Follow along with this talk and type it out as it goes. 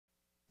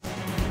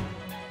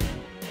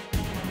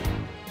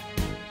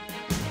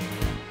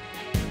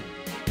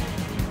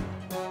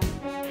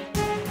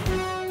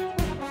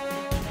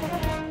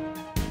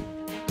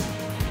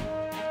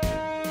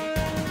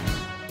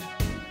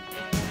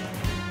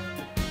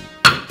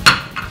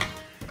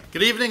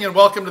Good evening and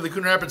welcome to the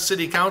Coon Rapids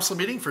City Council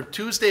meeting for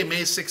Tuesday,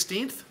 May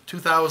 16th,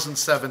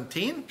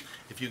 2017.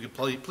 If you could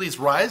please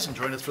rise and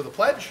join us for the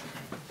pledge.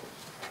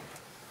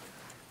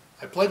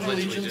 I pledge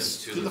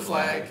allegiance to the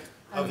flag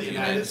of the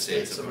United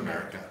States of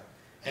America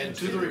and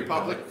to the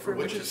republic for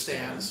which it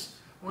stands,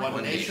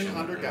 one nation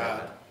under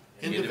God,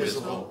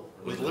 indivisible,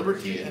 with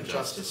liberty and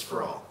justice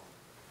for all.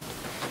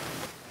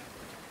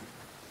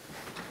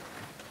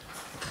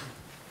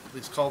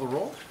 Please call the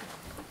roll.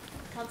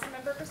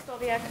 Councilmember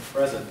Kraskowiak.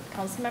 Present.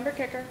 Councilmember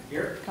Kicker.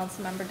 Here.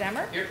 Councilmember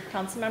Demmer. Here.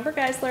 Councilmember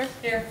Geisler.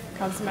 Here.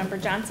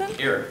 Councilmember Johnson.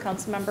 Here.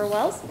 Councilmember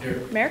Wells.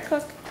 Here. Mayor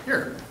Cook.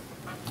 Here.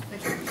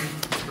 Thank you.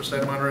 First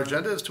item on our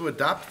agenda is to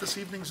adopt this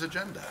evening's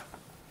agenda.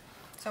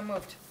 So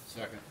moved.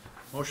 Second.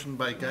 Motion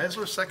by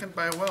Geisler, second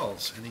by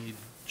Wells. Any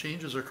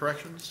changes or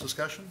corrections,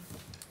 discussion?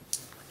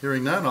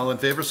 Hearing none, all in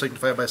favor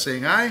signify by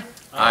saying aye.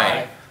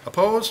 Aye.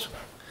 Opposed?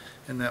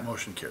 And that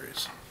motion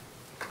carries.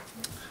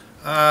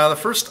 The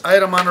first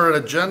item on our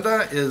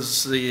agenda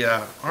is the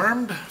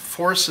Armed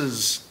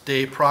Forces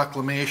Day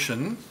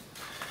proclamation.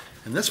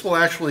 And this will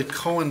actually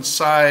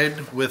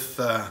coincide with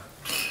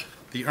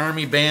the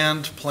Army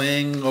Band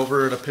playing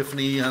over at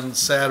Epiphany on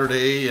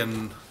Saturday,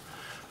 and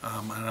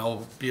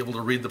I'll be able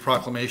to read the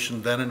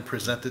proclamation then and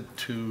present it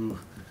to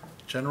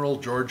General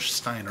George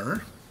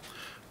Steiner.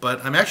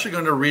 But I'm actually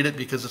going to read it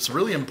because it's a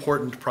really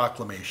important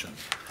proclamation.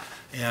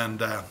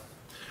 And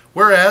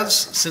whereas,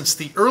 since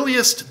the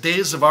earliest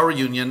days of our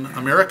Union,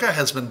 America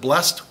has been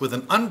blessed with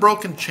an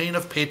unbroken chain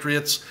of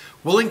patriots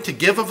willing to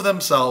give of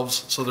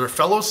themselves so their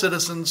fellow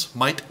citizens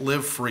might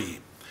live free.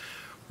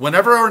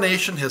 Whenever our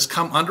nation has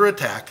come under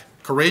attack,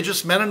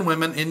 courageous men and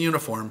women in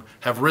uniform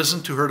have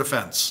risen to her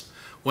defense.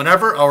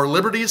 Whenever our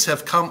liberties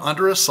have come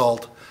under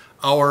assault,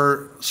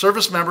 our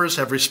service members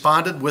have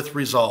responded with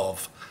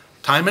resolve.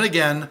 Time and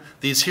again,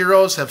 these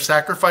heroes have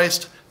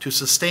sacrificed to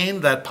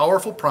sustain that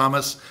powerful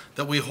promise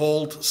that we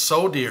hold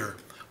so dear,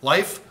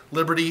 life,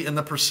 liberty, and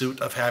the pursuit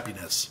of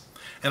happiness.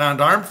 And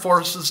on Armed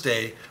Forces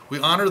Day, we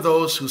honor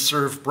those who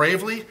serve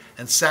bravely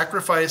and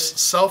sacrifice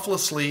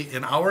selflessly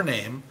in our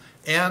name.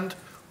 And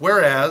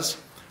whereas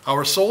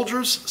our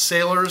soldiers,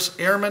 sailors,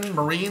 airmen,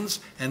 Marines,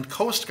 and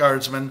Coast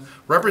Guardsmen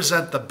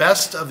represent the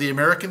best of the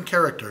American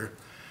character,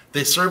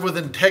 they serve with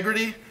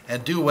integrity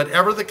and do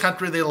whatever the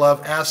country they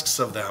love asks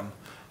of them,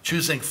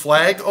 choosing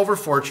flag over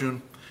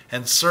fortune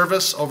and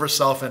service over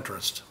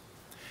self-interest.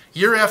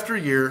 Year after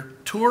year,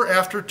 tour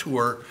after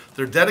tour,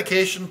 their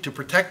dedication to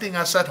protecting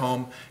us at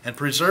home and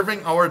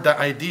preserving our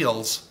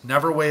ideals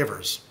never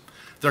wavers.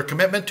 Their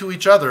commitment to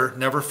each other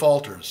never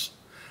falters.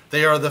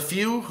 They are the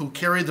few who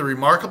carry the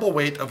remarkable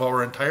weight of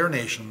our entire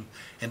nation,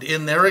 and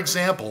in their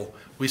example,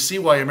 we see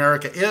why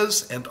America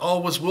is and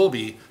always will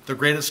be the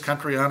greatest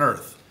country on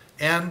earth.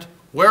 And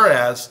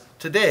whereas,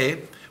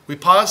 today, we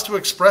pause to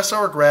express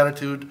our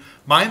gratitude,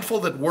 mindful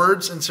that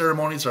words and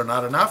ceremonies are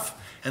not enough,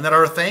 and that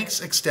our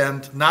thanks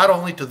extend not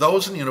only to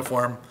those in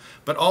uniform,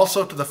 but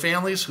also to the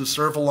families who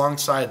serve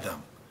alongside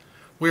them.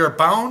 We are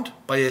bound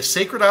by a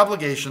sacred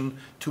obligation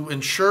to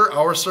ensure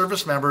our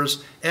service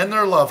members and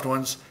their loved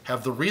ones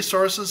have the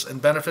resources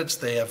and benefits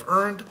they have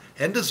earned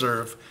and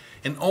deserve,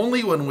 and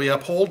only when we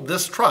uphold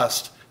this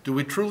trust do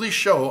we truly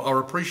show our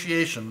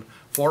appreciation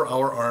for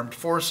our armed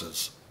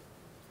forces.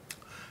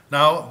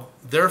 Now,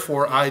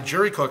 therefore, I,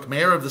 Jerry Cook,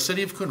 Mayor of the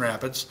City of Coon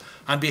Rapids,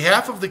 on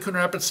behalf of the Coon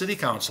Rapids City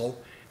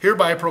Council,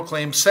 hereby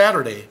proclaim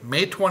Saturday,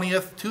 May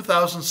 20th,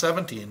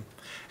 2017,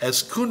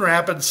 as Coon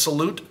Rapids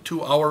Salute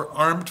to our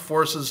Armed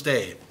Forces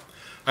Day.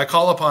 I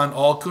call upon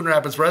all Coon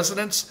Rapids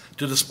residents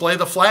to display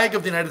the flag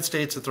of the United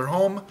States at their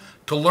home,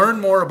 to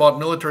learn more about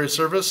military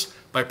service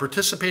by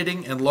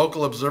participating in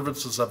local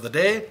observances of the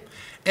day,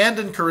 and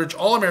encourage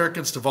all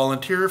Americans to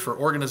volunteer for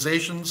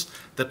organizations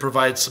that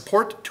provide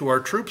support to our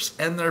troops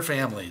and their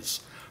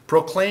families.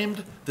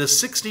 Proclaimed this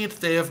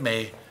 16th day of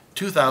May,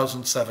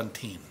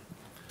 2017.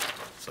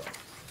 So.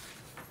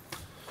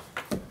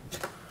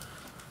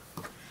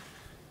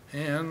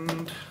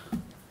 And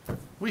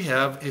we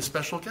have a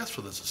special guest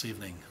with us this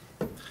evening.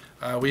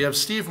 We have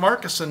Steve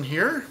Markison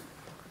here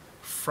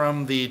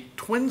from the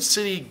Twin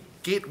City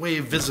Gateway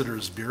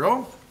Visitors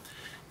Bureau,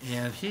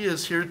 and he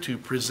is here to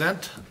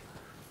present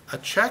a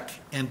check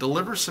and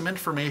deliver some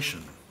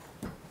information.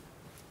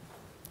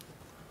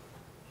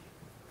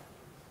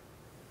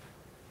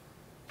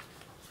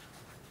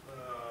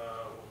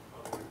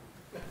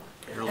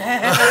 You're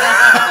live.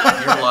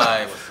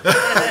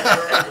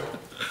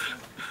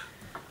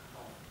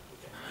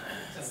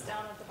 Just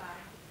down at the bottom.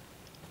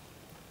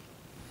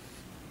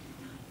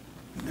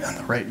 On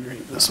the right, you read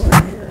this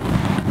one here.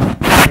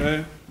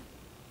 Okay.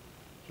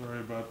 Sorry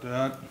about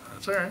that.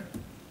 That's all right.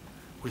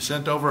 We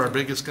sent over our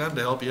biggest gun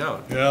to help you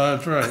out. Yeah,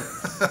 that's right.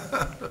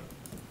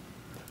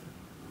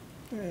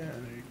 There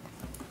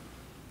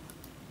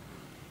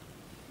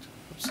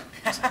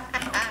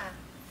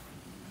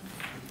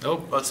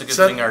Nope. Well, it's a good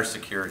Send- thing our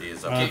security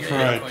is up. That's here.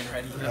 right.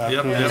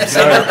 Yep. After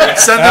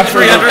Send them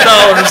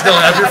 $300. They'll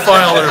have your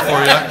file there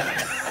for you.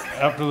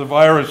 after the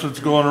virus that's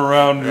going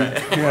around, you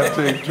can't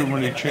take too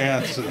many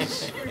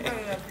chances.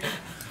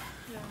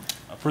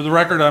 For the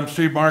record, I'm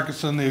Steve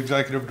Markison, the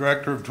Executive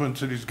Director of Twin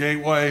Cities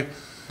Gateway,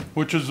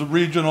 which is the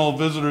regional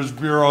visitors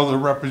bureau that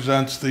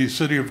represents the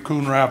city of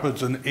Coon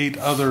Rapids and 8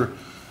 other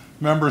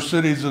member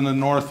cities in the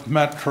North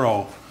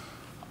Metro.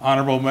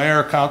 Honorable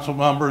Mayor, council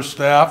members,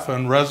 staff,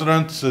 and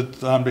residents,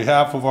 on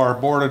behalf of our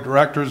board of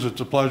directors,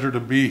 it's a pleasure to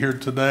be here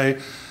today.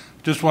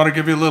 Just want to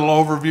give you a little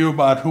overview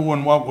about who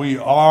and what we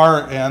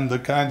are and the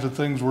kinds of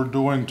things we're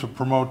doing to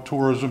promote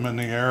tourism in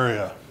the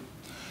area.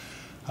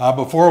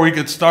 Before we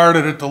get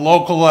started at the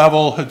local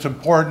level, it's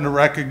important to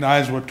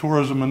recognize what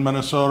tourism in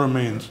Minnesota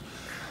means.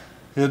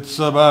 It's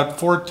about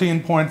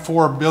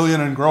 $14.4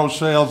 billion in gross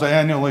sales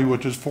annually,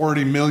 which is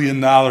 $40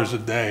 million a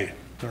day.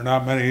 There are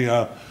not many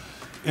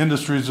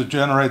industries that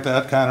generate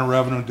that kind of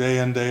revenue day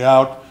in, day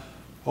out.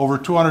 Over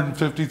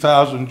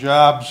 250,000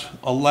 jobs,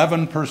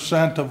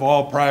 11% of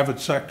all private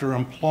sector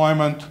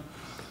employment,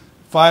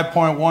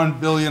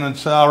 $5.1 billion in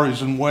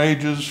salaries and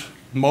wages,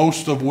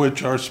 most of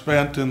which are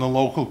spent in the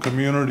local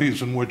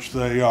communities in which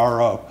they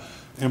are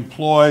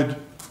employed.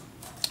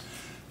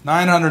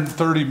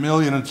 $930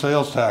 million in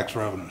sales tax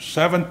revenue.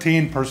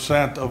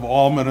 17% of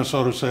all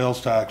Minnesota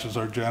sales taxes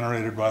are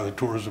generated by the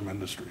tourism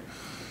industry.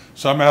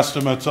 Some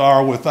estimates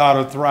are without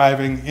a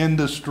thriving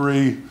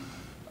industry,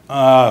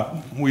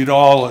 we'd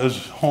all as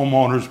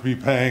homeowners be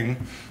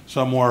paying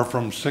somewhere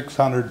from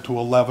 $600 to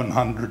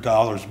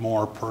 $1,100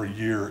 more per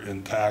year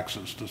in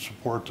taxes to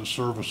support the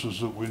services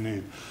that we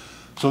need.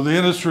 So the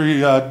industry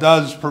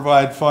does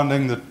provide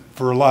funding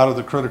for a lot of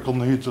the critical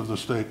needs of the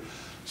state.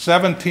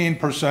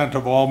 17%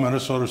 of all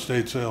Minnesota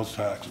state sales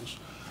taxes.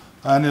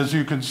 And as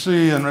you can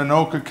see in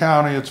Anoka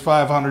County, it's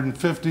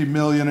 $550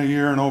 million a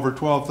year and over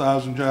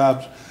 12,000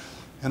 jobs.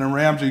 And in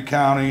Ramsey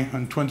County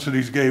and Twin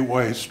Cities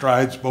Gateway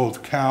strides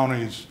both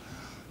counties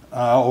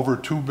over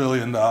 $2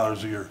 billion a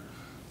year.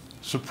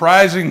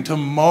 Surprising to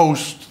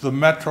most, the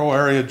metro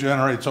area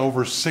generates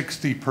over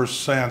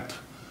 60%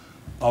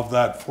 of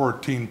that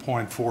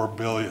 $14.4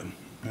 billion.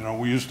 You know,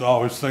 we used to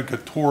always think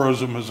of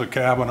tourism as a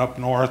cabin up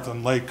north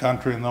and lake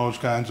country and those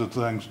kinds of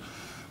things,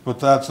 but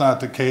that's not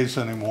the case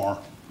anymore.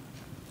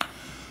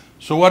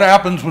 So what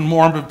happens when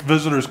more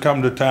visitors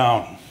come to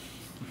town?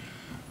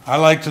 I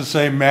like to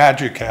say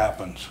magic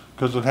happens,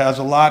 because it has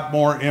a lot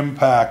more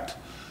impact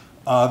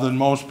than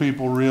most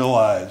people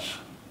realize.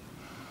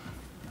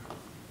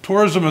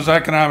 Tourism is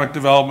economic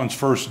development's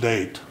first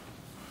date.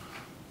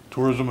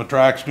 Tourism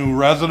attracts new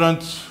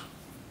residents,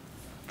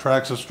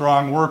 attracts a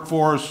strong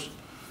workforce,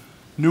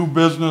 new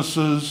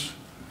businesses,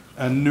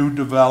 and new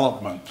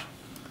development.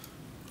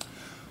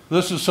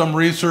 This is some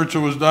research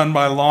that was done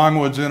by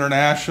Longwoods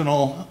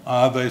International.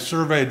 They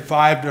surveyed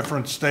 5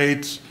 different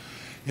states,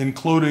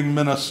 including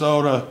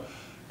Minnesota,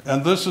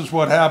 and this is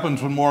what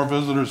happens when more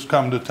visitors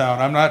come to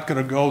town. I'm not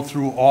going to go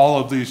through all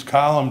of these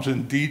columns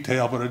in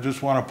detail, but I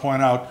just want to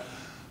point out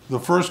the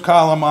first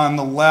column on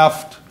the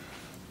left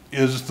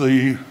is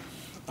the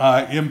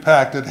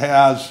impact it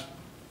has,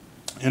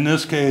 in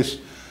this case,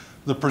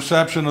 the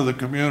perception of the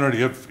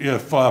community.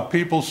 If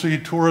people see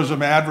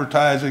tourism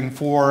advertising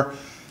for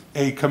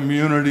a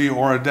community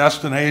or a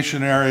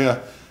destination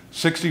area,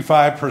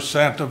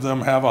 65% of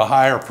them have a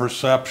higher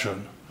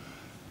perception.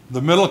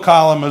 The middle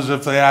column is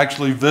if they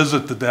actually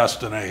visit the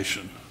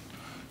destination.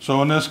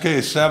 So in this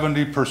case,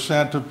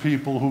 70% of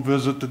people who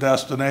visit the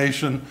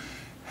destination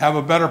have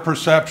a better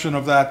perception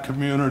of that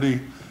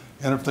community.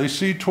 And if they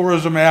see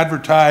tourism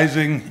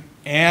advertising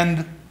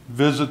and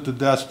visit the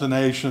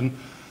destination,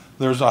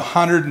 there's a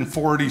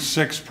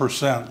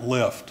 146%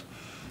 lift.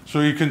 So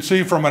you can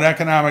see from an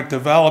economic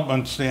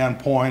development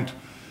standpoint,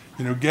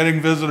 you know, getting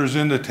visitors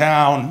into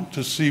town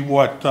to see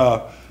what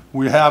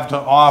we have to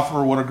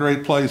offer, what a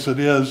great place it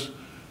is,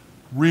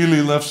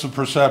 really lifts the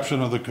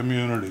perception of the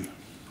community.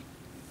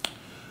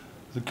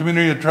 The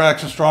community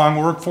attracts a strong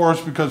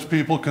workforce because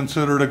people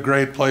consider it a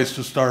great place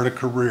to start a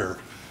career.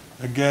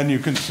 Again, you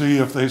can see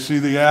if they see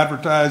the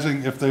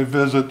advertising, if they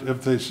visit,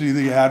 if they see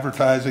the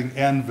advertising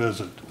and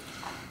visit.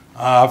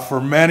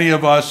 For many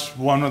of us,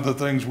 one of the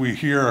things we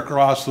hear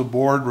across the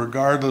board,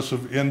 regardless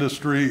of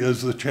industry,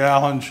 is the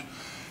challenge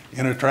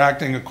in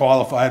attracting a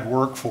qualified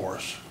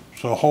workforce.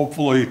 So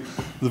hopefully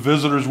the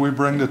visitors we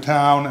bring to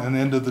town and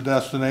into the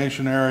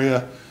destination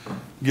area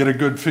get a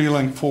good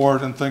feeling for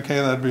it and think, hey,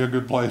 that'd be a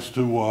good place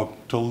to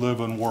live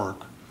and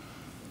work.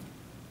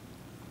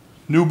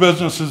 New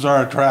businesses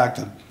are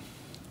attracted.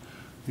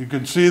 You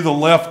can see the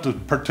lift,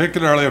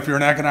 particularly if you're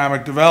in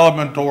economic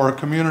development or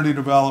community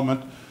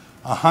development,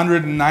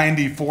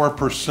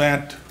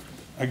 194%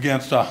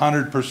 against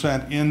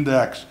 100%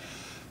 index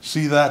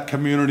see that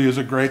community as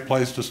a great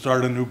place to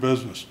start a new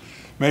business.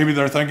 Maybe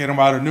they're thinking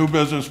about a new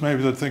business,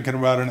 maybe they're thinking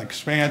about an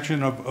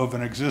expansion of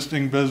an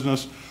existing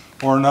business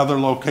or another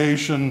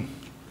location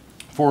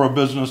for a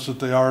business that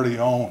they already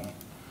own.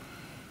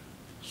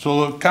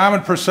 So the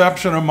common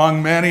perception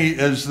among many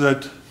is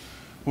that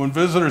when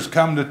visitors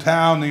come to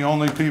town, the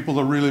only people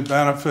that really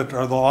benefit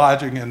are the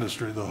lodging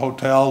industry, the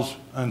hotels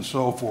and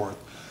so forth.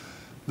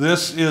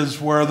 This is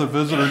where the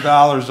visitor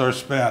dollars are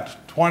spent.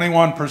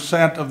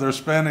 21% of their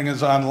spending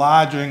is on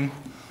lodging,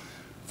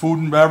 Food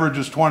and beverage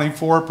is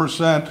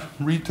 24%,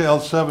 retail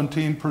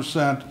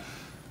 17%,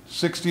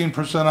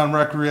 16% on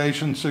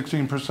recreation,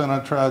 16%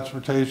 on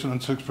transportation, and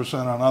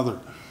 6% on other.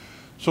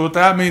 So what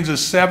that means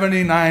is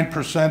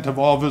 79% of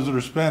all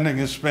visitor spending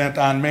is spent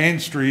on Main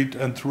Street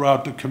and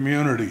throughout the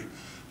community,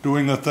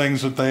 doing the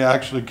things that they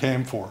actually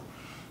came for.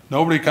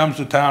 Nobody comes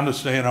to town to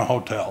stay in a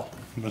hotel.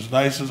 As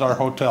nice as our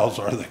hotels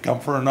are, they come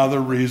for another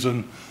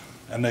reason,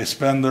 and they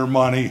spend their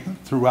money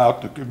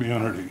throughout the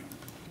community.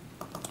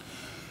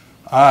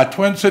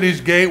 Twin Cities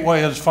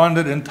Gateway is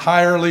funded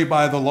entirely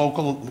by the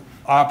local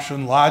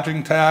option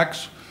lodging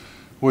tax,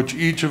 which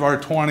each of our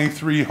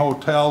 23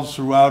 hotels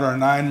throughout our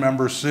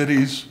 9-member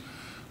cities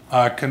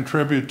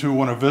contribute to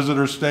when a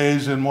visitor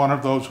stays in one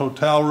of those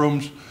hotel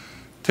rooms.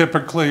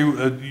 Typically,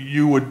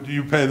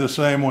 you pay the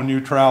same when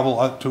you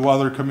travel to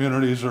other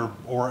communities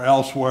or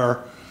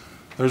elsewhere.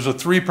 There's a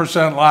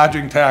 3%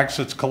 lodging tax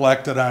that's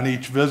collected on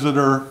each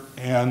visitor,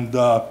 and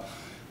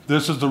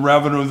this is the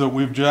revenue that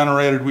we've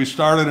generated. We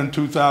started in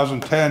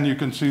 2010. You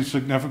can see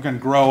significant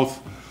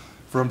growth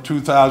from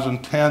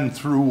 2010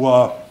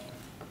 through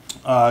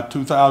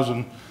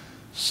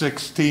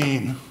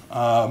 2016.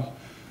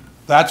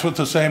 That's with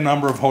the same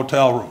number of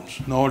hotel rooms.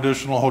 No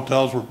additional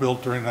hotels were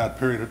built during that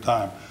period of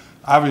time.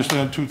 Obviously,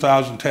 in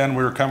 2010,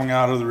 we were coming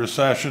out of the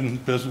recession.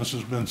 Business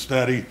has been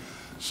steady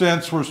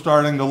since. We're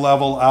starting to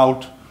level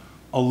out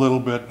a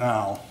little bit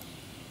now.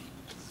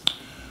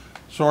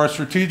 So our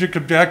strategic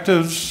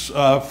objectives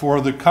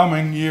for the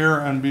coming year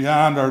and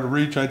beyond are to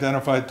reach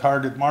identified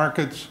target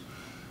markets,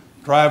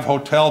 drive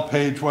hotel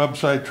page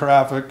website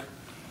traffic,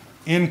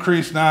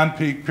 increase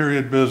non-peak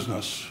period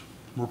business.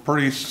 We're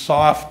pretty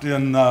soft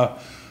in the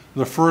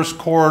first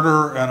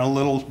quarter and a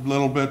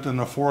little bit in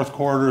the fourth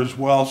quarter as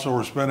well, so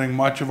we're spending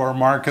much of our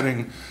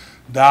marketing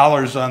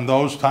dollars on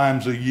those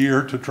times a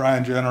year to try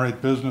and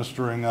generate business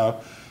during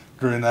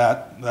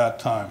that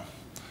time.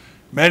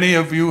 Many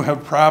of you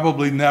have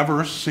probably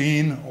never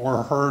seen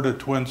or heard a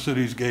Twin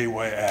Cities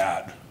Gateway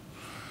ad.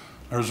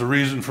 There's a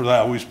reason for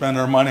that. We spend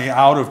our money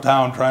out of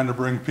town trying to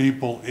bring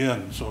people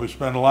in. So we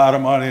spend a lot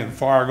of money in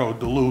Fargo,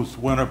 Duluth,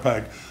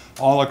 Winnipeg,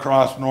 all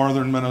across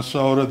northern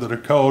Minnesota, the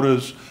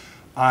Dakotas,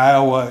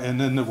 Iowa, and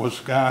into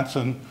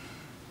Wisconsin.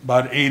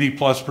 About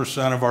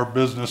 80+% of our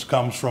business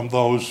comes from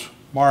those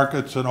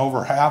markets, and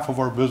over half of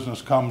our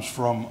business comes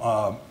from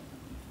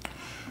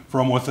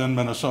within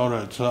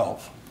Minnesota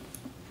itself.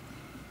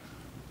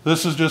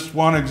 This is just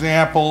one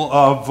example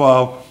of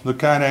the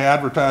kind of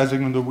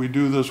advertising that we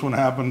do. This one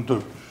happened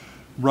to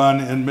run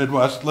in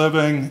Midwest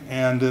Living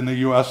and in the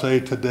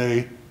USA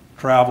Today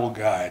travel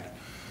guide.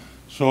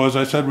 So as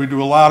I said, we do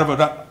a lot of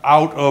it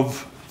out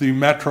of the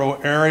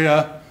metro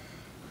area.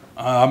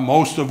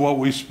 Most of what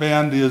we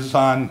spend is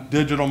on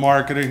digital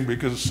marketing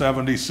because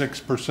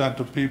 76%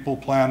 of people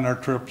plan their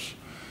trips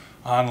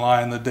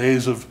online. The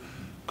days of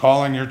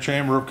calling your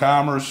Chamber of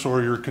Commerce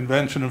or your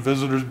Convention and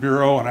Visitors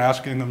Bureau and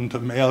asking them to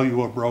mail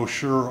you a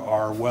brochure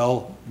are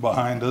well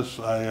behind us.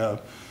 I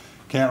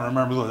can't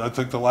remember, I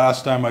think the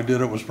last time I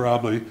did it was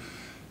probably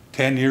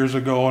 10 years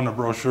ago, and the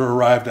brochure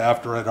arrived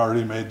after I'd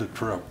already made the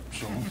trip.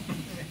 So.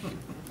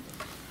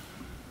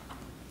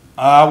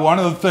 One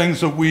of the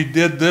things that we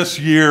did this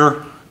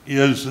year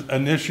is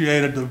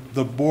initiated,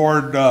 the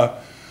board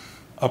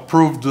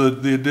approved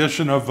the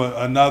addition of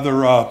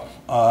another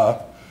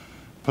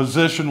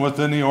position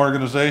within the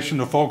organization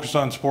to focus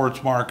on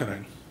sports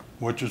marketing,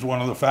 which is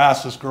one of the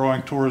fastest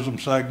growing tourism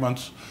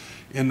segments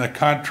in the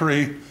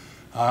country.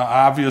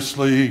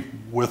 Obviously,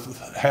 with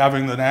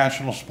having the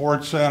National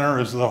Sports Center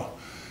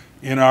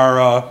in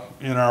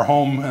our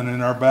home and in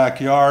our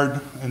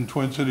backyard in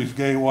Twin Cities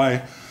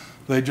Gateway,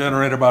 they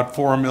generate about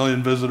 4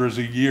 million visitors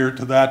a year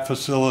to that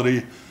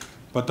facility.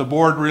 But the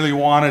board really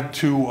wanted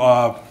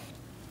to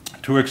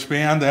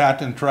expand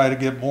that and try to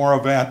get more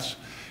events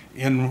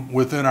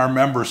within our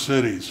member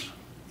cities,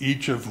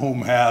 each of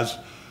whom has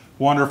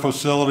wonderful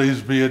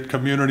facilities, be it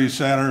community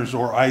centers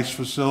or ice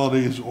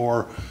facilities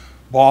or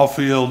ball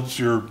fields,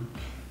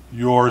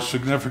 your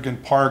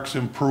significant parks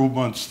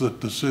improvements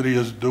that the city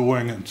is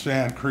doing, and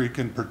Sand Creek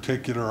in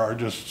particular, are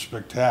just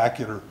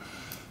spectacular.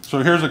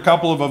 So here's a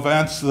couple of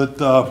events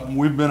that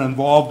we've been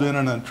involved in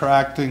and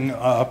attracting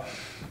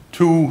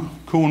to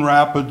Coon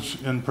Rapids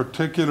in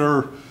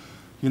particular.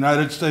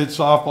 United States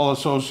Softball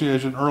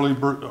Association Early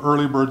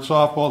Bird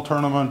Softball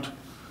Tournament,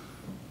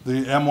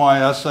 the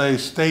MYSA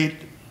State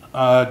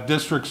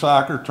District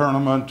Soccer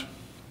Tournament,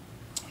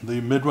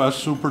 the Midwest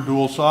Super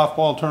Dual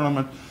Softball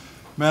Tournament,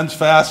 men's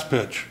fast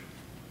pitch.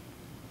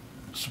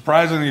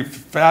 Surprisingly,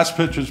 fast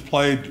pitch is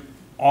played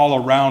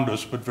all around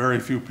us, but very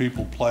few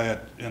people play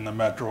it in the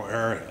metro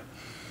area.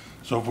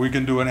 So if we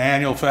can do an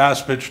annual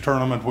fast pitch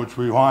tournament, which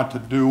we want to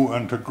do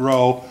and to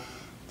grow,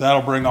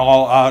 that'll bring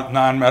all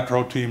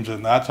non-metro teams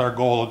in. That's our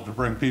goal, is to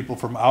bring people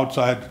from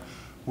outside.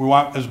 We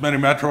want as many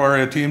metro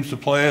area teams to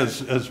play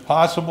as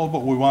possible,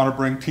 but we want to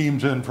bring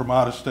teams in from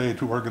out of state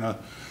who are going to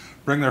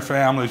bring their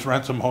families,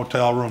 rent some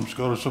hotel rooms,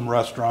 go to some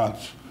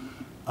restaurants,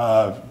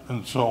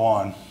 and so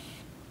on.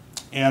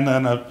 And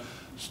then a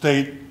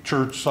state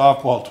church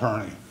softball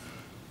tourney.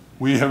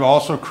 We have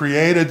also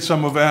created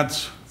some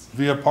events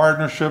Via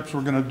partnerships,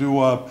 we're going to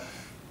do a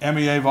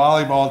MEA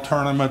volleyball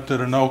tournament at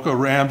Anoka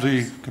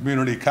Ramsey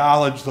Community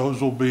College. Those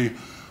will be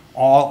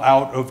all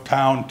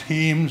out-of-town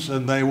teams,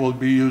 and they will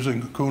be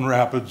using Coon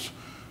Rapids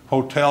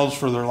hotels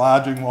for their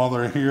lodging while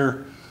they're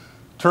here.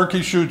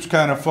 Turkey shoot's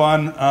kind of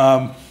fun.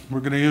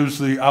 We're going to use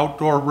the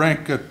outdoor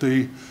rink at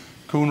the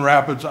Coon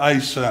Rapids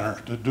Ice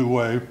Center to do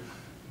a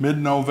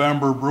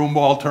mid-November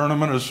broomball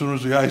tournament. As soon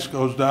as the ice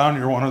goes down,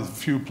 you're one of the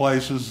few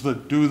places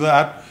that do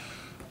that.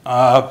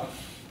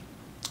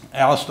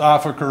 Al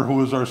Stoffaker,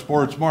 who is our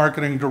sports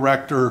marketing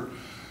director,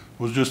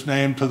 was just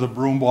named to the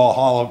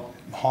Broomball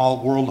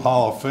World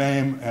Hall of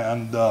Fame,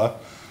 and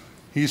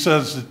he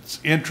says it's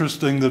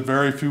interesting that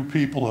very few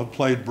people have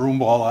played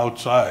broomball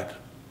outside.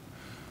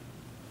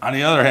 On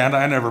the other hand,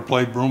 I never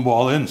played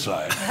broomball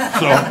inside,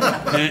 so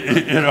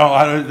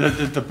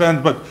it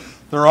depends. But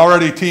there are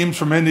already teams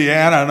from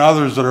Indiana and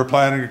others that are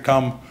planning to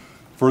come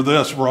for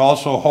this. We're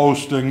also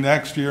hosting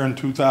next year in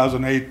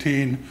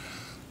 2018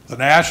 the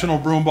National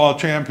Broomball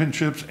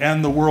Championships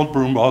and the World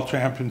Broomball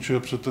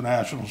Championships at the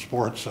National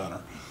Sports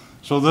Center.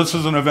 So this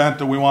is an event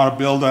that we want to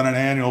build on an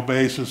annual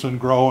basis and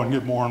grow and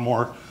get more and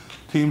more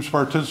teams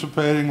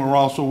participating. We're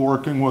also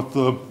working with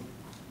the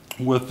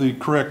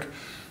CRIC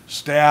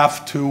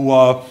staff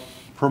to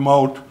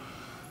promote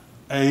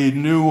a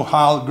new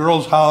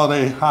girls'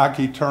 holiday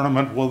hockey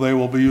tournament where they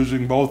will be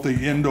using both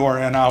the indoor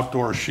and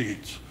outdoor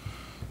sheets.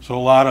 So a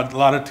lot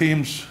of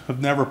teams have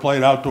never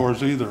played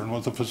outdoors either, and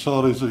with the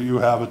facilities that you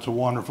have, it's a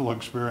wonderful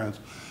experience.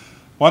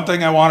 One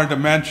thing I wanted to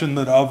mention,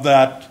 that of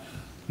that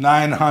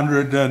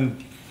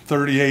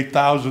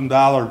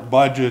 $938,000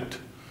 budget,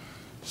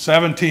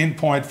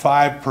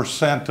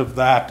 17.5% of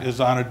that is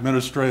on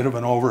administrative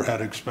and overhead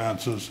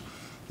expenses.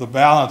 The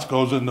balance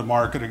goes into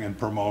marketing and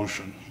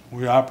promotion.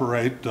 We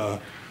operate,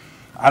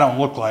 I don't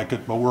look like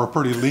it, but we're a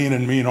pretty lean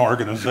and mean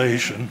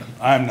organization.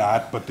 I'm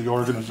not, but the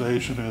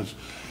organization is.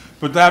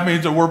 But that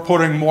means that we're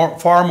putting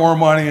far more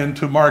money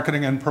into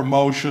marketing and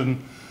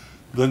promotion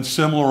than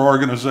similar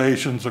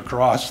organizations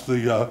across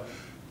the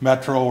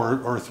metro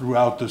or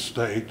throughout the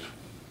state.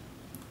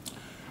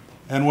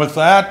 And with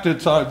that,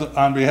 it's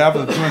on behalf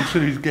of the Twin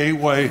Cities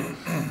Gateway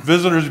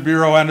Visitors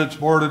Bureau and its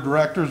board of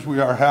directors,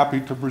 we are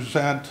happy to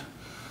present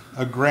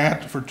a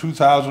grant for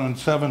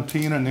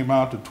 2017 in the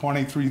amount of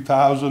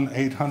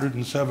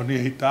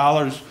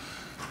 $23,878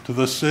 to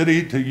the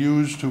city to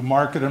use to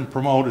market and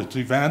promote its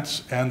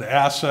events and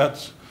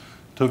assets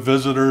to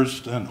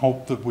visitors, and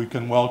hope that we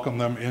can welcome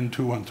them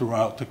into and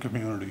throughout the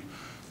community.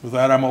 With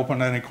that, I'm open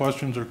to any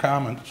questions or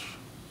comments.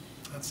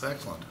 That's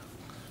excellent.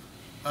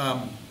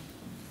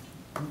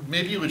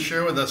 Maybe you would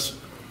share with us,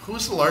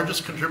 who's the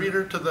largest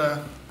contributor to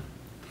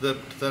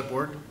that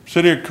board?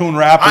 City of Coon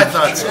Rapids.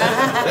 I thought so.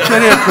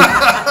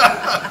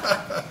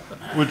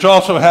 Which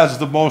also has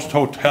the most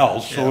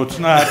hotels, so it's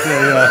not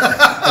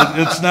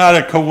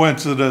a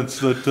coincidence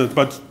that,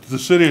 but the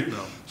city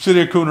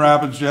of Coon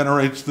Rapids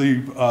generates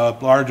the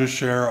largest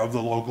share of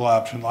the local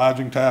option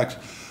lodging tax.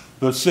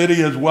 The city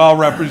is well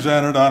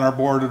represented on our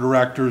board of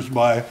directors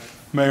by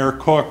Mayor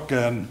Cook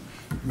and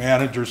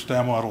Manager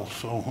Stemwettle,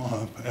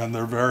 so and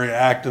they're very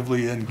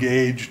actively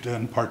engaged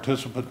and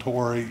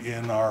participatory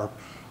in our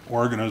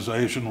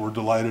organization. We're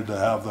delighted to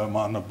have them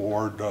on the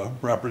board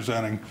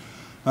representing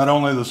not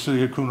only the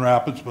city of Coon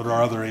Rapids, but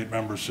our other 8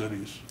 member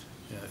cities.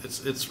 Yeah,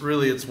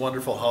 it's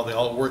wonderful how they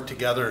all work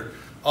together.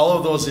 All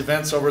of those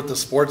events over at the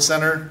Sports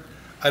Center,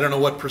 I don't know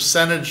what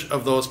percentage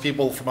of those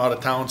people from out of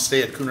town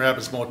stay at Coon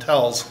Rapids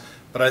motels,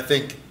 but I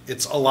think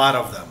it's a lot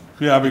of them.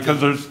 Yeah,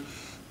 because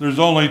there's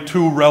only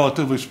 2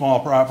 relatively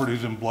small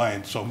properties in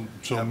Blaine, so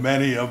yep.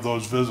 Many of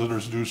those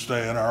visitors do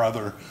stay in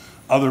our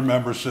other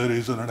member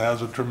cities, and it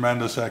has a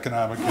tremendous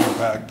economic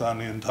impact on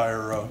the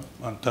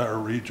entire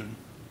region.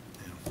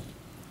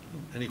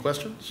 Any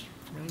questions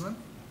from anyone?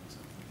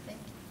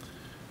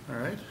 All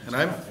right, and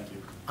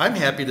I'm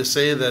happy to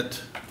say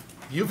that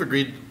you've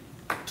agreed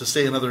to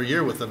stay another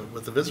year with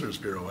the Visitors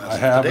Bureau as I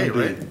have today, indeed.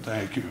 right?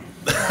 Thank you.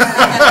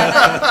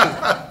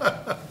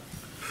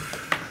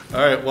 All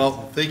right,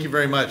 well, thank you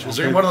very much. Is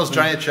there one of those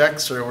giant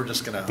checks, or we're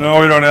just gonna?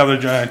 No, we don't have the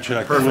giant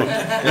check. Perfect.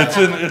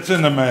 It's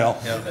in the mail.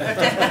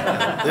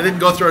 Yeah. They didn't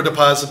go through our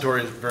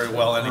depository very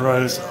well anyway.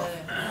 Right. So.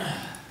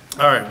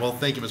 All right, well,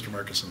 thank you, Mr.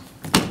 Markison.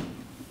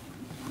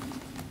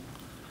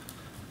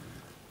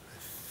 I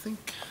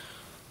think,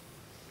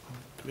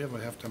 do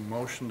we have to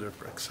motion to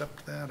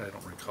accept that? I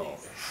don't recall.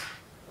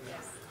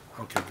 Yes.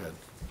 Okay, good.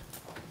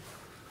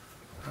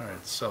 All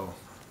right, so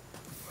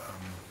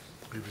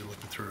we'll be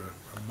looking through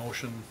a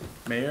motion.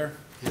 Mayor?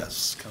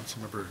 Yes,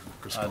 Councilmember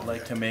Griswold. I'd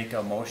like to make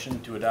a motion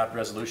to adopt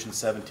Resolution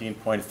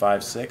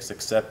 17.56,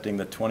 accepting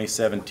the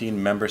 2017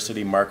 Member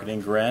City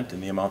Marketing Grant in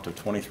the amount of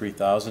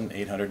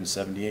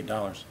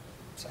 $23,878.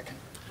 Second.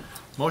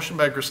 Motion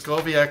by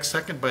Griskoviak,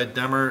 second by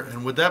Demmer,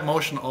 and would that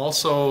motion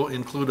also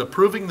include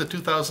approving the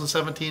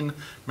 2017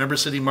 Member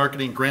City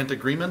Marketing Grant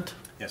Agreement?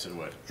 Yes, it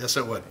would. Yes,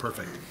 it would.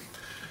 Perfect.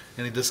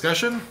 Any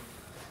discussion?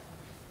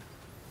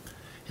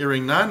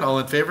 Hearing none, all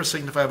in favor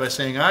signify by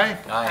saying aye.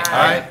 Aye.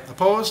 Aye.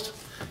 Opposed?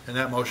 And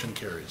that motion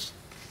carries.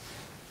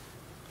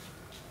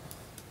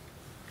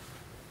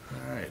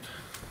 All right.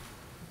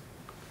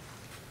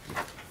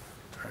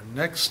 Our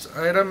next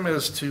item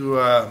is to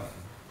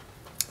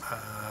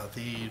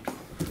the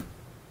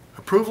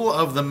approval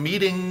of the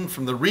meeting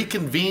from the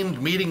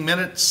reconvened meeting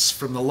minutes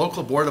from the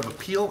local Board of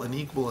Appeal and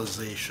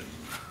Equalization.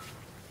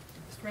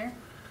 Mr. Mayor?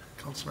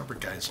 Councilmember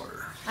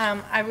Geisler.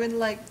 I would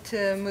like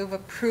to move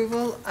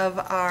approval of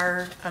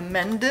our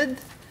amended,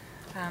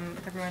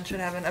 everyone should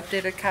have an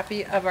updated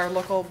copy of our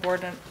local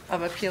Board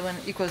of Appeal and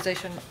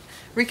Equalization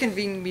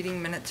reconvened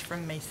meeting minutes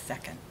from May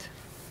 2nd.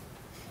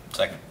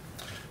 Second.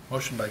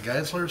 Motion by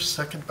Geisler,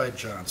 second by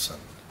Johnson.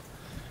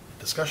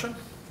 Discussion?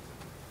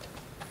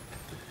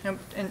 And,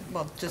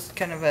 well, just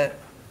kind of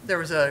there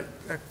was the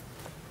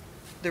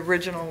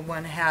original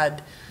one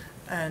had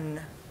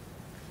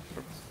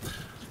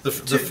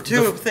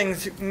two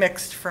things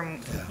mixed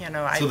from,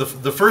 So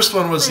the first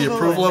one was the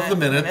approval of the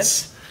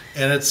minutes,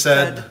 and it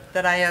said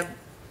that I have.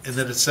 And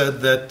then it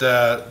said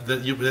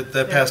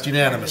that passed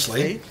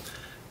unanimously.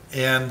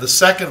 And the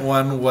second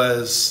one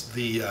was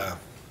the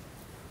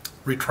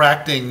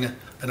retracting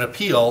an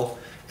appeal,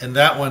 and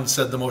that one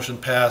said the motion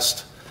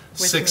passed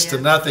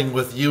 6-0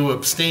 with you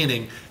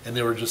abstaining, and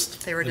they were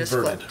just inverted.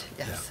 Flipped,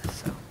 yes. Yeah.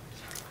 So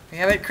we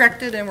have it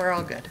corrected, and we're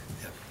all good.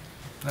 Yeah.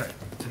 All right.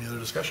 Any other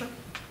discussion?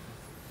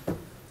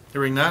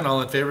 Hearing none,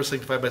 all in favor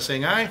signify by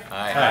saying aye.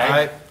 Aye.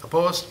 Aye.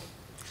 Opposed?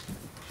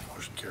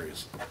 Motion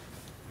carries.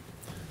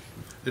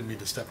 Didn't mean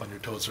to step on your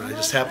toes, sir. I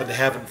just happened to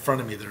have it in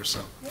front of me there, so.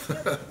 We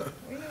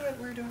know what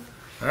we're doing.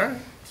 All right,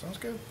 sounds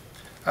good.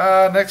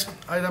 Next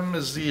item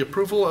is the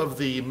approval of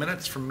the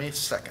minutes from May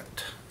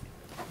 2nd.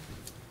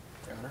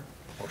 Your Honor.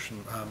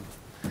 Motion,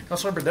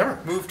 Councilmember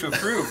Demmer. Move to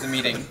approve the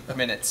meeting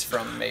minutes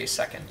from May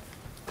 2nd.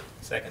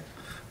 Second.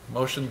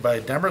 Motion by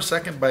Demmer,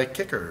 second by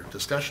Kicker.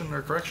 Discussion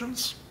or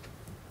corrections?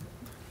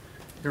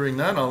 Hearing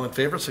none, all in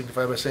favor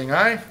signify by saying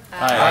aye.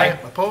 Aye.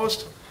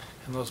 Opposed?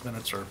 And those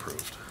minutes are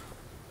approved.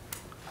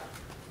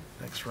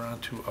 Next, we're on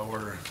to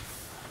our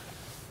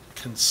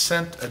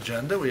consent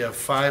agenda. We have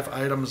 5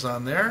 items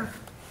on there.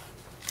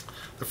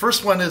 The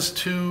first one is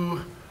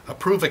to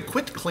approve a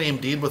quitclaim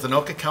deed with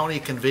Anoka County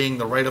conveying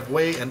the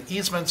right-of-way and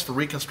easements for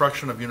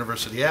reconstruction of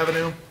University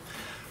Avenue.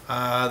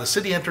 The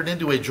city entered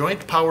into a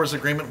joint powers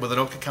agreement with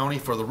Anoka County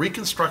for the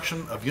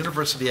reconstruction of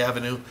University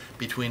Avenue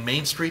between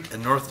Main Street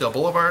and Northdale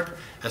Boulevard.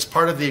 As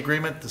part of the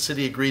agreement, the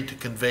city agreed to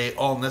convey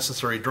all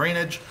necessary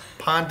drainage,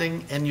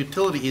 ponding, and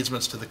utility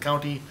easements to the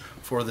county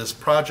for this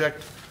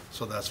project.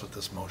 So that's what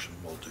this motion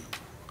will do.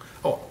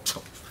 Oh,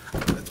 so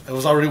I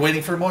was already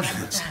waiting for a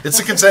motion. It's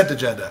a consent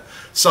agenda.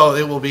 So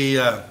it will be,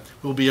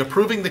 we'll be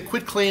approving the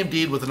quitclaim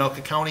deed with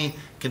Anoka County,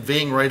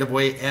 conveying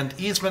right-of-way and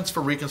easements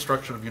for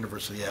reconstruction of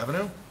University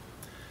Avenue.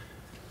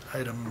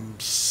 Our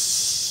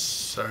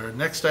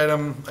next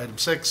item, item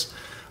 6,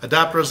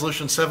 adopt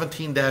resolution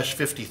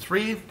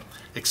 17-53,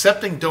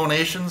 accepting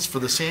donations for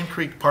the Sand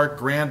Creek Park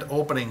grand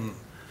opening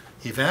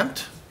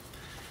event.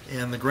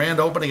 And the grand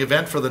opening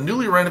event for the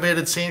newly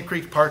renovated Sand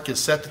Creek Park is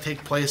set to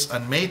take place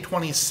on May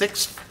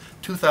 26th,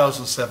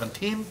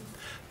 2017.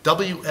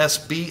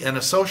 WSB and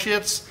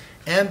Associates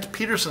and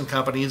Peterson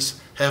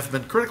Companies have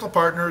been critical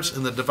partners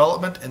in the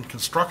development and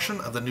construction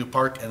of the new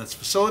park and its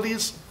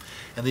facilities.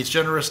 And these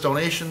generous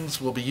donations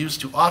will be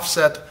used to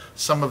offset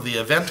some of the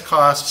event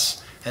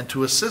costs and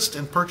to assist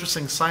in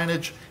purchasing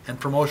signage and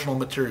promotional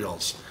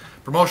materials.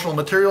 Promotional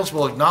materials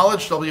will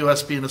acknowledge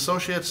WSB and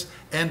Associates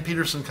and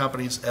Peterson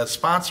Companies as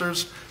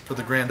sponsors for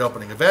the grand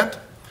opening event.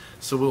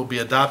 So we'll be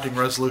adopting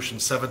resolution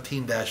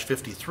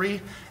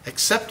 17-53,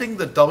 accepting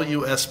the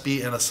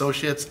WSB and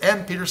Associates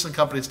and Peterson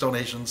Companies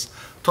donations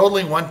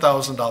totaling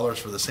 $1,000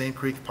 for the Sand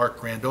Creek Park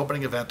grand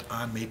opening event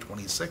on May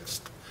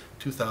 26th,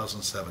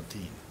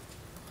 2017.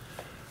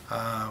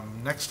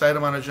 Next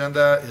item on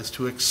agenda is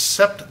to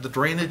accept the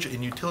drainage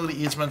and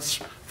utility easements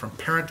from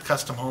Parent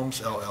Custom Homes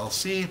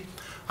LLC.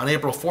 On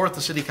April 4th,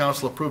 the City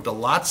Council approved a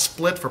lot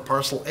split for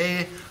Parcel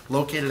A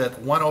located at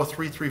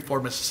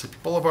 10334 Mississippi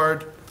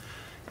Boulevard.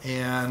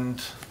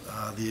 And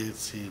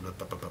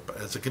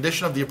as a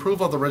condition of the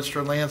approval of the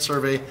registered land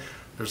survey,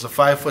 there's a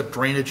 5-foot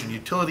drainage and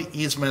utility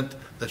easement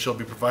that shall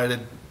be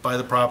provided by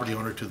the property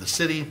owner to the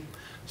city.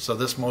 So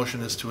this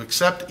motion is to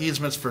accept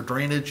easements for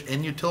drainage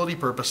and utility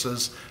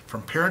purposes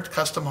from Parent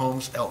Custom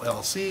Homes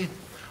LLC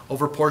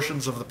over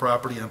portions of the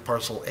property on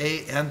Parcel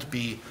A and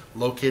B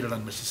located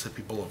on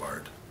Mississippi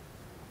Boulevard.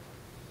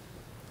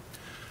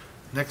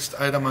 Next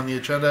item on the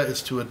agenda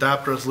is to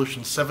adopt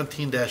resolution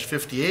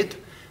 17-58,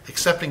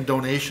 accepting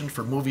donation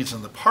for movies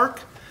in the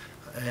park.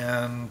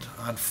 And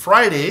on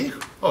Friday,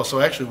 so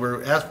actually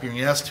we're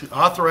being asked to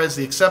authorize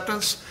the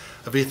acceptance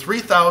of a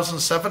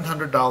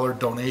 $3,700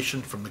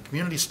 donation from the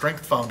Community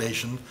Strength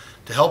Foundation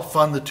to help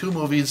fund the 2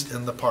 movies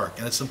in the park.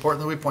 And it's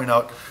important that we point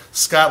out,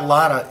 Scott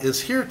Latta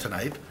is here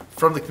tonight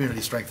from the Community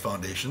Strength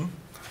Foundation.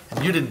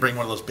 And you didn't bring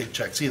one of those big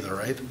checks either,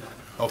 right?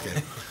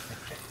 Okay.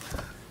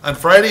 On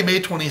Friday, May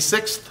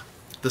 26th,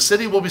 the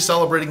city will be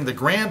celebrating the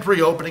grand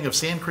reopening of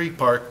Sand Creek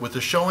Park with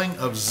the showing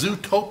of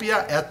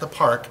Zootopia at the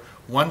Park,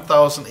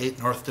 1008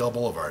 Northdale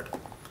Boulevard.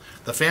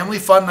 The Family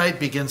Fun Night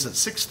begins at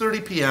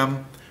 6:30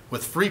 p.m.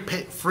 with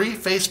free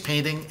face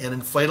painting and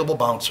inflatable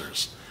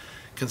bouncers.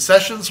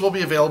 Concessions will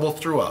be available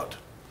throughout.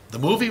 The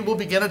movie will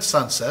begin at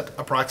sunset,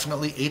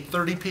 approximately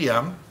 8:30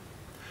 p.m.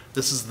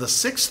 This is the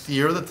 6th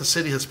year that the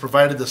city has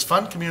provided this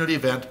fun community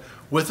event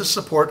with the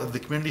support of the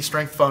Community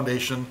Strength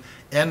Foundation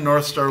and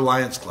North Star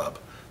Lions Club.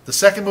 The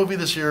second movie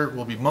this year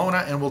will be Mona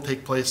and will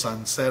take place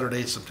on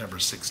Saturday, September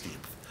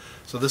 16th.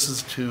 So this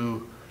is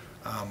to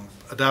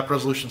adopt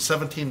Resolution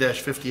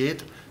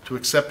 17-58 to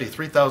accept a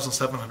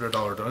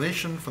 $3,700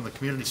 donation from the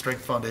Community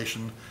Strength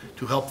Foundation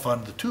to help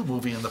fund the 2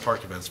 movie and the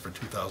park events for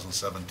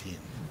 2017.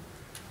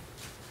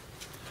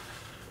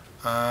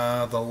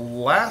 The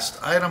last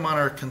item on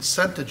our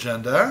consent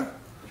agenda,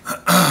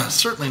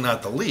 certainly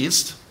not the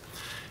least,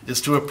 is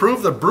to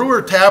approve the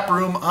Brewer Tap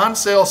Room on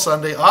sale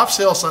Sunday, off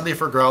sale Sunday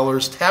for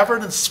growlers,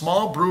 tavern and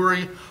small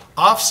brewery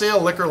off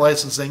sale liquor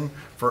licensing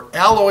for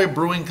Alloy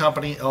Brewing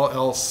Company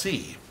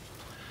LLC.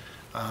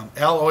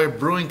 Alloy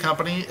Brewing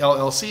Company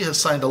LLC has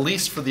signed a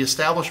lease for the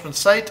establishment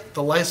site.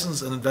 The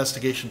license and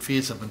investigation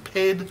fees have been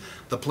paid.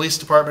 The police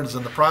department is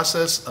in the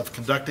process of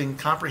conducting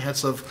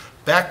comprehensive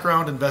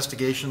background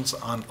investigations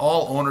on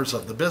all owners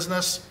of the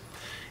business.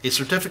 A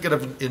certificate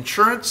of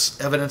insurance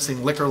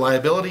evidencing liquor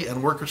liability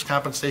and workers'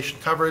 compensation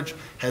coverage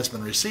has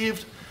been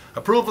received.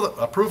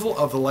 Approval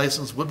of the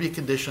license would be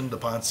conditioned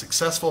upon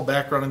successful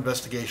background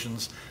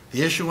investigations,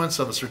 the issuance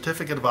of a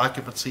certificate of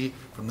occupancy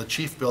from the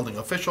chief building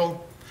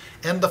official,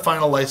 and the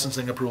final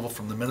licensing approval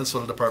from the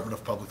Minnesota Department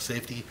of Public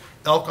Safety,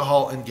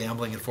 Alcohol and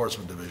Gambling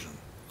Enforcement Division.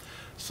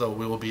 So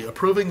we will be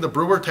approving the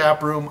Brewer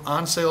Tap Room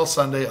on sale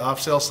Sunday,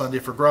 off sale Sunday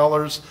for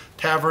growlers,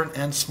 tavern,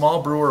 and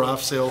small brewer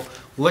off sale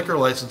liquor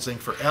licensing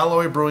for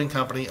Alloy Brewing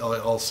Company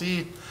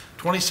LLC,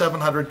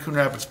 2700 Coon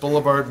Rapids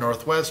Boulevard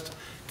Northwest,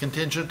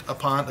 contingent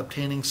upon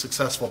obtaining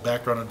successful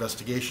background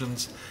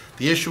investigations,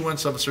 the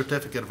issuance of a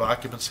certificate of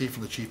occupancy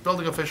from the chief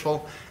building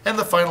official, and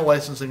the final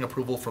licensing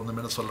approval from the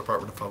Minnesota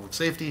Department of Public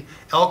Safety,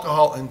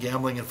 Alcohol and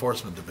Gambling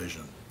Enforcement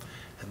Division.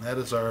 And that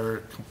is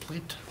our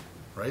complete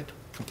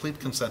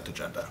consent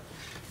agenda.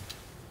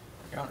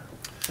 Your Honor,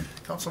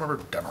 Councilmember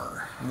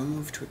Demmer.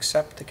 move to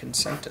accept the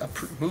consent,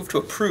 move to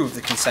approve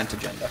the consent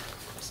agenda.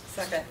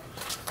 Second.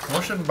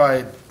 Motion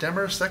by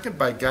Demmer, second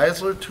by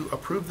Geisler to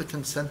approve the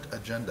consent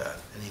agenda.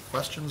 Any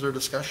questions or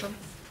discussion?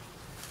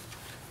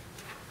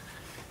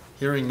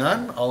 Hearing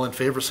none, all in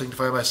favor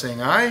signify by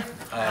saying aye.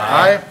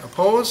 Aye.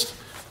 Opposed?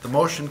 The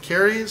motion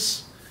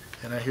carries.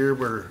 And I hear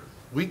we're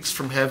weeks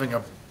from having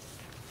Alloy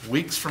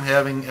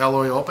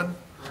open.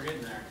 We're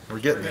getting there. We're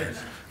getting there.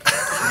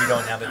 We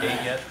don't have a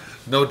date yet?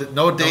 No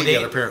date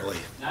yet, apparently.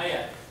 Not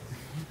yet.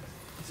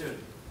 Soon.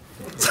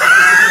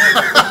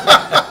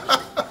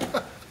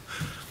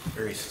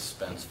 Very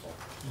suspenseful.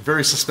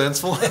 Very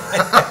suspenseful.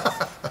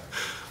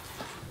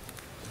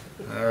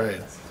 All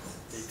right.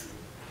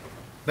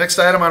 Next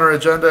item on our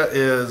agenda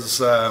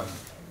is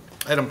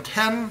item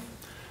 10,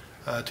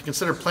 to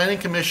consider Planning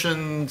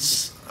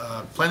Commission's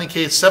Planning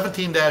Case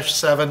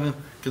 17-7,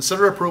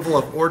 consider approval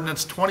of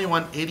Ordinance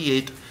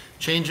 2188,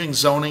 changing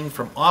zoning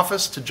from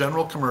office to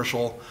general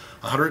commercial,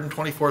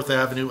 124th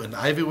Avenue and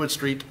Ivywood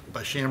Street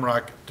by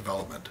Shamrock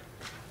Development.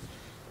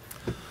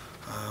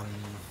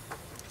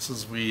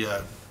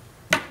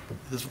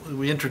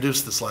 We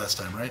introduced this last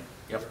time, right?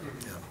 Yep.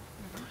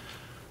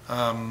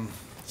 Yeah.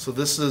 So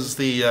this is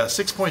the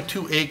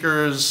 6.2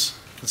 acres,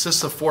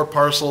 consists of 4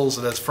 parcels.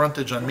 It has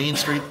frontage on Main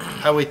Street,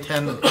 Highway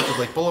 10, and Crooked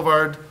Lake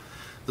Boulevard.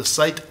 The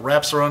site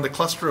wraps around a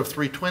cluster of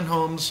 3 twin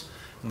homes,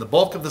 and the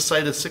bulk of the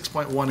site is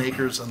 6.1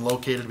 acres and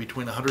located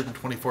between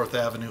 124th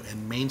Avenue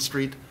and Main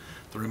Street.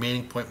 The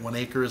remaining 0.1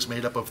 acre is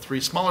made up of 3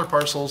 smaller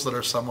parcels that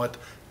are somewhat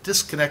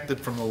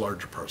disconnected from the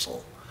larger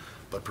parcel,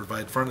 but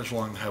provide frontage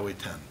along Highway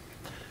 10.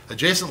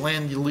 Adjacent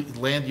land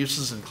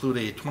uses include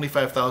a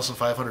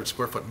 25,500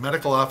 square foot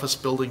medical office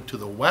building to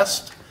the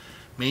west,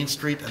 Main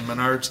Street and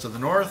Menards to the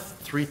north,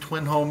 3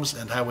 twin homes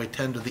and Highway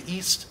 10 to the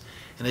east,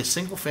 and a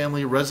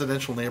single-family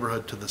residential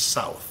neighborhood to the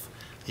south.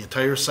 The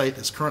entire site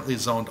is currently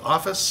zoned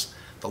office.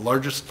 The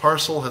largest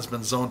parcel has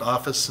been zoned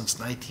office since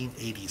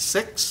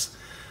 1986.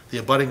 The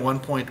abutting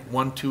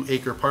 1.12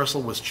 acre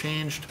parcel was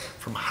changed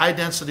from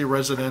high-density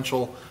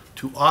residential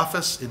to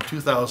office in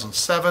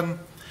 2007.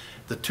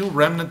 The 2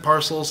 remnant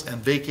parcels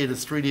and vacated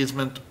street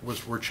easement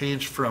were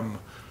changed from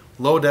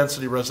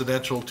low-density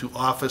residential to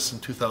office in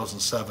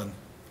 2007.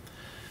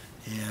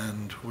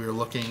 And we're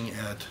looking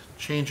at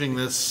changing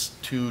this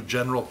to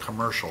general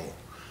commercial.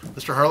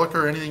 Mr.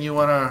 Harlicker, anything you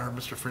want to, or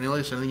Mr.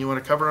 Fernelius, anything you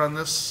want to cover on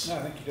this? I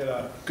think you did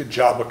a good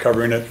job of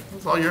covering it.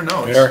 It's all your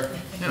notes. There.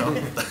 You know.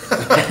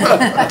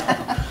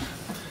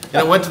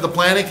 And it went to the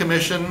Planning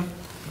Commission,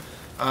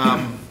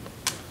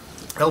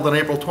 held on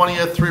April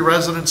 20th. 3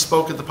 residents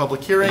spoke at the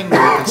public hearing. They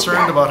were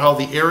concerned about how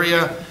the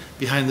area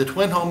behind the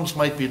twin homes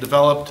might be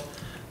developed,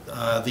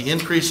 the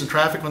increase in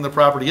traffic when the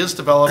property is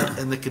developed,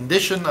 and the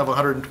condition of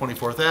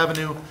 124th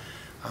Avenue.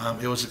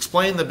 It was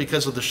explained that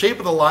because of the shape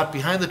of the lot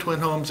behind the twin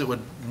homes, it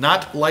would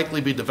not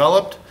likely be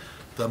developed.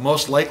 The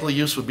most likely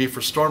use would be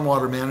for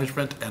stormwater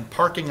management and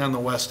parking on the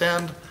west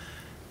end.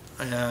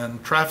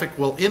 and traffic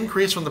will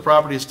increase when the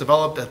property is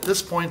developed. At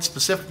this point,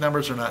 specific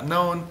numbers are not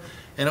known,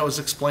 and it was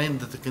explained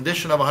that the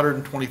condition of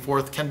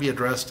 124th can be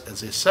addressed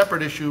as a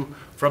separate issue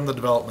from the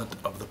development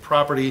of the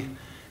property,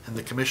 and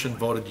the commission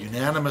voted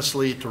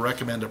unanimously to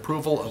recommend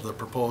approval of the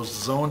proposed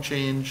zone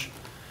change.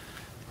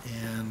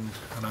 And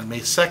on May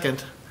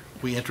 2nd,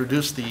 we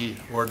introduced the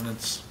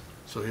ordinance,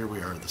 so here we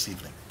are this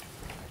evening.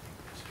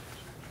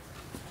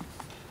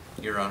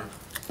 Your Honor,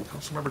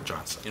 Councilmember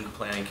Johnson. in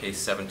planning case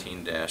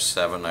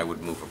 17-7, I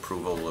would move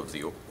approval of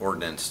the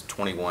ordinance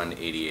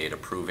 2188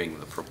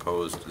 approving the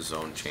proposed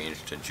zone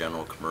change to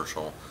general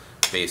commercial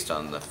based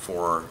on the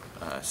four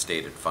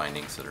stated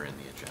findings that are in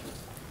the agenda.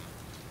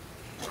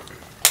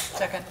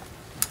 Second.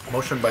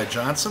 Motion by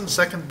Johnson,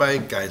 second by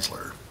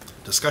Geisler.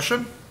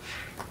 Discussion?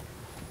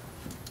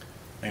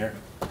 Mayor?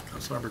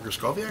 Councilmember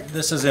Griscoviac?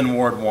 This is in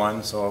Ward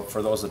 1, so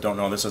for those that don't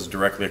know, this is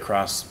directly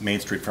across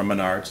Main Street from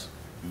Menards.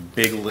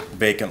 Big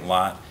vacant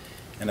lot.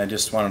 And I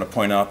just wanted to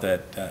point out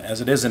that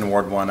as it is in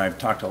Ward 1, I've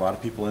talked to a lot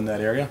of people in that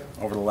area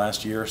over the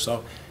last year or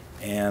so,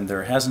 and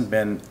there hasn't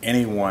been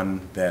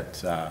anyone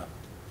that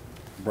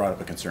brought up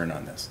a concern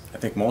on this. I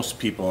think most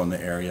people in the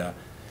area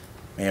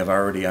may have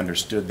already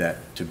understood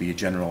that to be a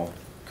general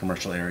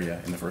commercial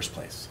area in the first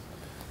place.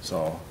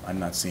 So I'm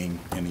not seeing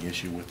any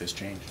issue with this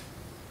change.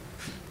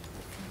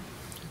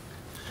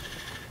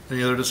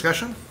 Any other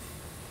discussion?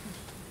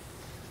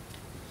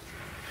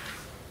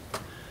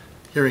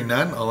 Hearing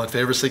none, all in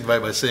favor signify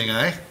by saying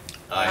aye.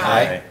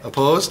 Aye.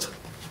 Opposed?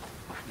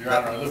 Your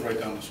Honor, I live right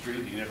down the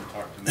street, you never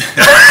talked to me.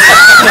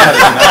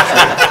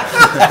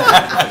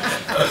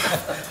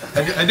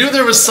 I knew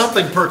there was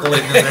something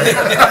percolating in there.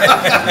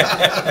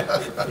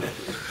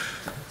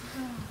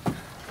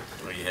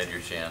 Well, you had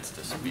your chance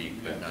to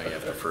speak, but now you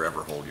have to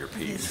forever hold your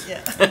peace.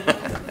 Yeah.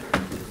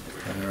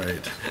 All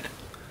right.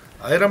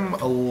 Item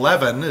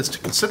 11 is to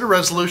consider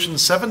resolution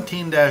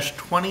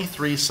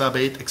 17-23 sub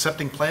 8,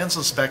 accepting plans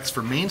and specs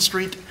for Main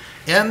Street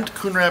and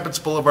Coon Rapids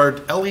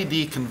Boulevard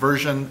LED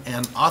conversion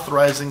and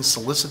authorizing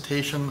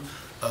solicitation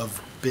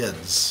of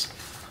bids.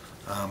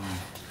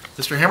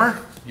 Mr. Hammer,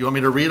 you want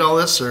me to read all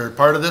this or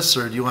part of this,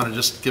 or do you want to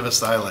just give us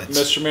the highlights?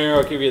 Mr. Mayor,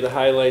 I'll give you the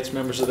highlights.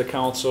 Members of the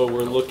council,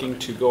 we're looking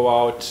to go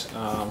out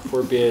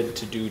for bid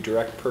to do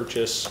direct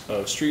purchase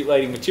of street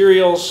lighting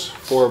materials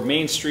for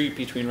Main Street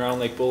between Round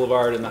Lake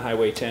Boulevard and the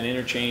Highway 10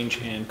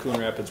 interchange and Coon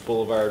Rapids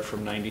Boulevard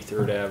from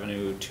 93rd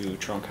Avenue to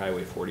Trunk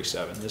Highway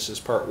 47. This is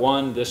part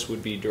one. This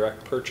would be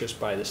direct purchase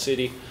by the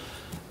city.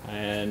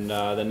 And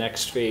the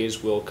next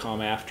phase will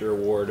come after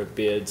award of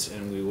bids,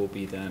 and we will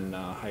be then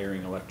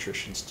hiring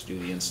electricians to do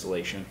the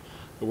installation.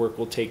 The work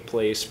will take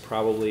place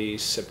probably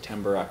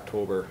September,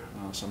 October,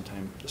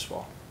 sometime this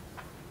fall.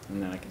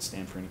 And then I can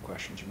stand for any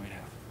questions you might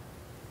have.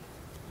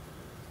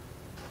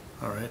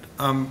 All right.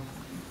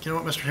 You know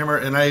what, Mr. Hammer,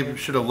 and I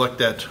should have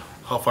looked at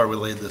how far we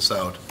laid this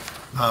out.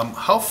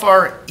 How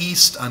far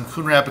east on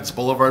Coon Rapids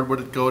Boulevard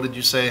would it go, did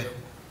you say?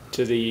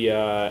 To the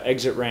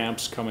exit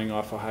ramps coming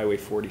off of Highway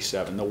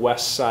 47, the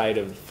west side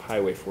of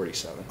Highway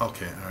 47.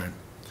 Okay, all right.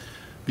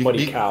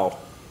 Muddy Cow.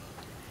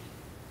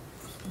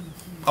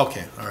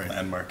 Okay, all right.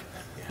 Landmark.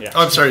 Yeah.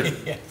 Oh, I'm sorry,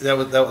 that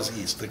was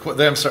east.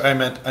 I'm sorry, I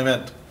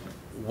meant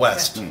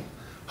west.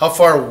 How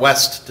far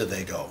west do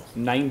they go?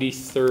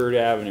 93rd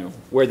Avenue,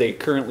 where they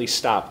currently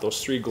stop.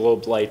 Those three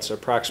globe lights,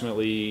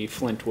 approximately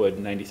Flintwood,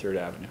 93rd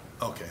Avenue.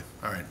 Okay,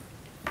 all right.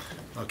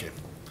 Okay.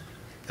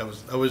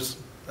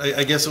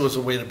 I guess it was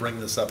a way to bring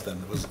this up then.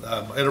 It was, we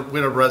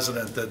had a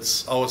resident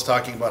that's always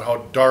talking about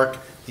how dark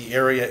the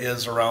area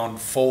is around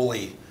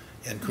Foley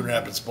and Coon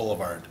Rapids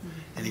Boulevard.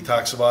 And he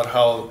talks about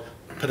how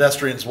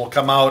pedestrians will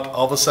come out,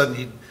 all of a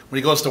sudden, when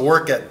he goes to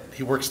work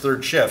he works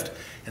third shift.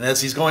 And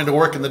as he's going to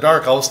work in the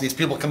dark, all of a sudden these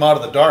people come out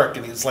of the dark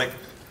and he's like,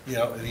 you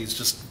know, and he's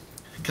just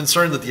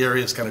concerned that the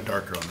area is kind of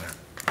darker on there.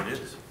 It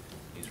is.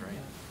 He's right.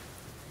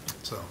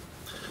 So,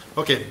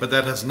 okay, but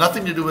that has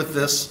nothing to do with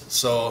this,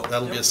 so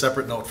that'll be a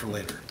separate note for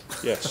later.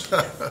 Yes.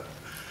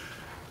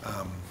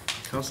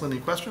 Council, any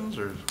questions,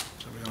 or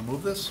somebody want to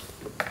move this?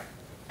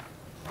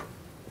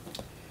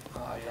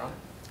 Your Honor,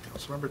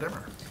 Councilmember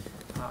Demmer.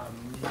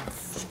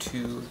 move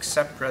to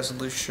accept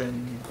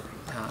resolution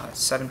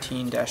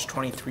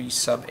 17-23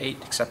 sub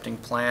 8, accepting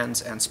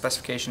plans and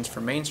specifications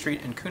for Main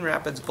Street and Coon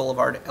Rapids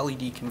Boulevard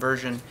LED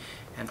conversion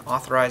and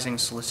authorizing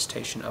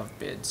solicitation of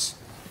bids.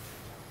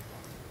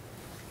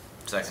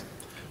 Second.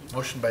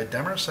 Motion by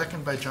Demmer,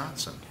 second by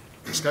Johnson.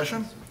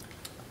 Discussion?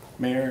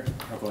 Mayor,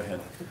 go ahead.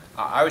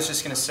 I was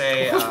just going to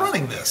say, Who's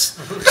running this?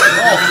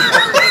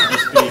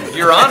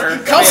 Your Honor.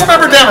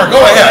 Councilmember Demmer, go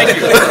ahead.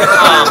 Thank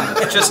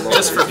you.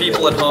 Just for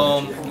people at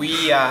home,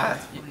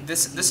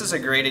 this is a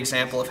great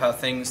example of how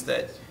things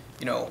that,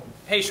 you know,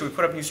 hey, should we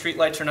put up new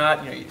streetlights or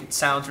not? You know, it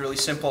sounds really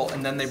simple,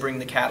 and then they bring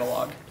the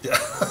catalog. Yeah.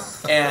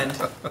 And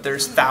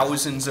there's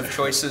thousands of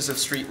choices of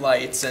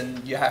streetlights,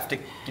 and you have to,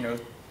 you know,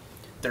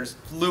 there's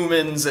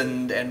lumens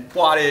and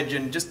wattage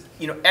and just,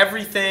 you know,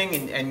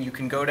 everything, and you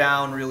can go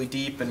down really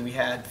deep, and we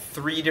had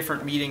 3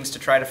 different meetings to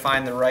try to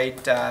find the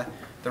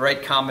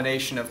right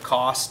combination of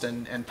cost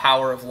and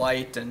power of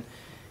light, and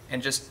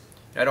just,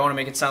 I don't want to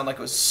make it sound like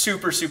it was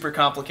super, super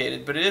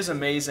complicated, but it is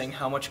amazing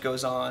how much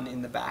goes on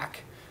in the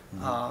back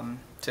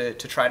to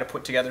try to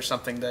put together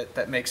something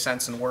that makes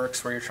sense and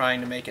works, where you're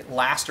trying to make it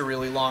last a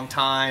really long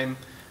time,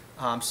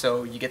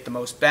 so you get the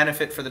most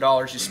benefit for the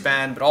dollars you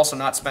spend, but also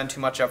not spend too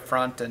much up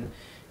front, and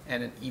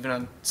even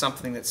on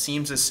something that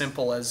seems as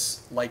simple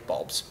as light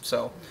bulbs.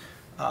 So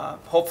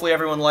hopefully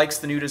everyone likes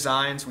the new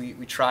designs.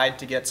 We tried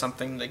to get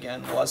something that,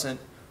 again, wasn't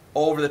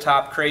over the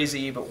top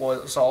crazy, but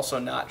was also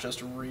not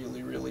just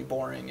really, really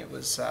boring. It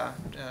was a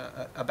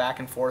back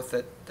and forth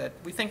that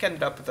we think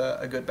ended up with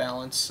a good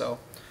balance. So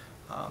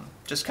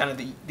just kind of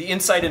the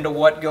insight into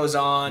what goes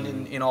on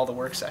in all the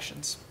work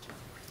sessions.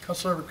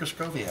 Councilmember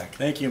Kraskowiak.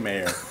 Thank you,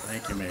 Mayor.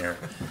 Thank you, Mayor.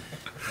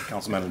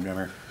 Councilmember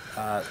Dimmer.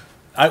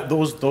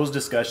 Those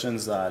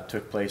discussions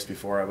took place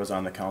before I was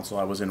on the council.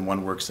 I was in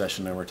one work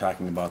session and we're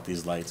talking about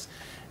these lights.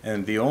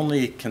 And the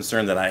only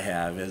concern that I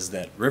have is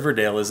that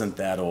Riverdale isn't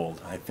that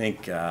old. I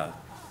think it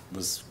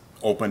was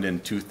opened in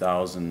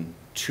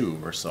 2002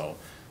 or so.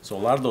 So a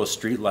lot of those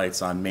street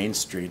lights on Main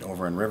Street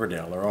over in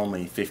Riverdale are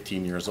only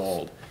 15 years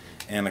old.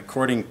 And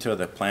according to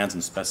the plans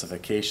and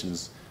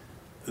specifications,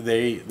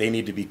 they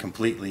need to be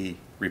completely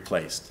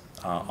replaced.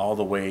 All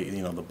the way,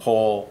 you know, the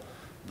pole,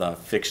 the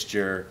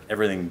fixture,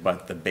 everything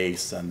but the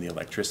base and the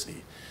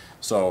electricity.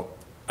 So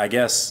I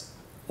guess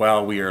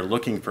while we are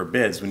looking for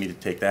bids, we need to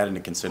take that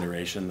into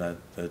consideration, that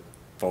the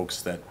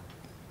folks that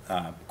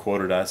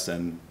quoted us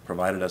and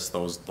provided us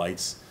those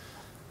lights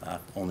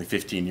only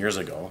 15 years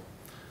ago,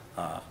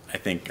 I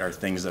think are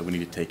things that we need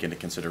to take into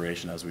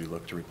consideration as we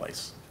look to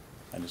replace.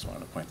 I just wanted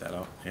to point that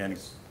out. And I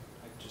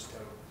just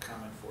have a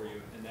comment for you,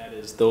 and that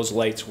is those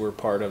lights were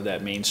part of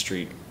that Main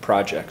Street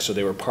project, so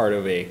they were part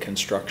of a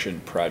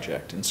construction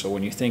project. And so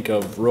when you think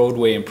of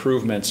roadway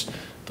improvements,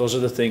 those are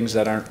the things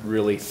that aren't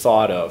really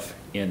thought of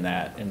in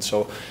that. And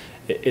so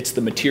it's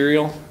the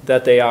material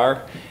that they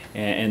are,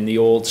 and the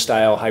old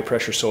style high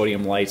pressure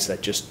sodium lights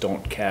that just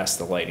don't cast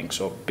the lighting.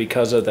 So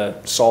because of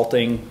the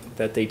salting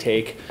that they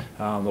take,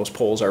 those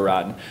poles are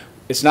rotten.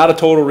 It's not a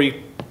total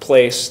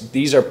replace.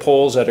 These are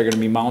poles that are going to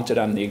be mounted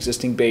on the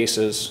existing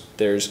bases.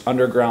 There's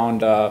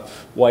underground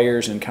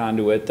wires and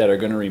conduit that are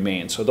going to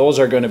remain. So those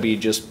are going to be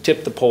just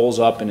tip the poles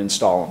up and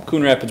install them.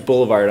 Coon Rapids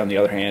Boulevard, on the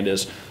other hand,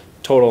 is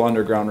total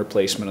underground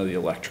replacement of the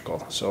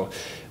electrical. So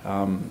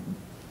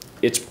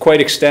it's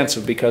quite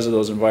extensive because of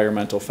those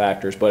environmental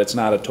factors, but it's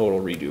not a total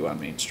redo on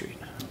Main Street.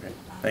 okay,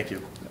 thank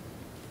you.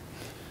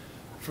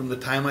 From the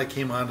time I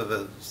came onto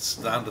the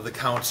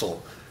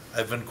council,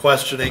 I've been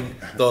questioning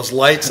those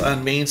lights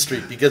on Main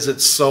Street because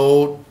it's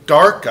so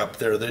dark up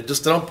there. They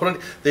just don't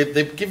put any,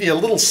 they give you a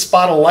little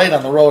spot of light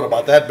on the road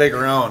about that big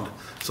around.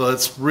 So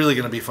it's really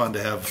going to be fun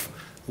to have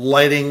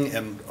lighting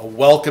and a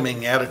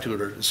welcoming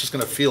attitude, or it's just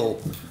going to feel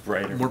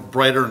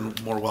brighter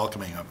and more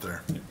welcoming up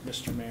there.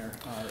 Mr. Mayor,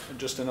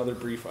 just another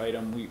brief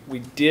item. We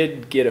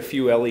did get a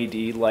few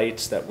LED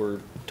lights that we're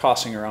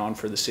tossing around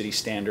for the city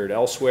standard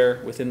elsewhere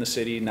within the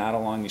city, not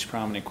along these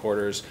prominent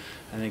quarters.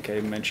 I think I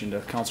mentioned to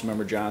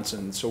Councilmember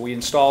Johnson. So we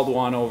installed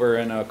one over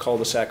in a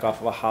cul-de-sac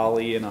off of a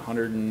Holly in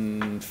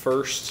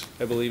 101st,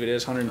 I believe it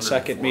is,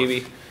 102nd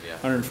maybe, yeah.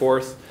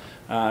 104th.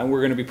 And we're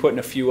going to be putting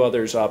a few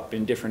others up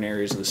in different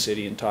areas of the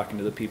city and talking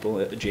to the people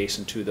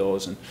adjacent to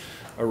those and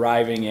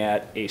arriving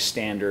at a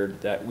standard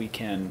that we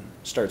can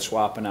start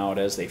swapping out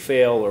as they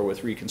fail or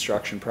with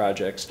reconstruction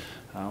projects.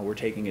 We're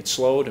taking it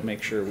slow to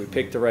make sure we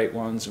pick the right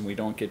ones and we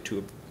don't get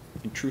too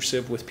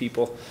intrusive with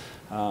people.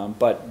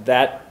 But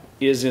that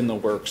is in the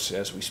works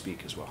as we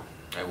speak as well.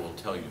 I will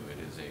tell you, it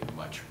is a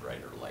much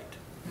brighter light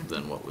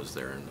than what was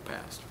there in the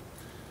past.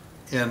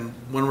 And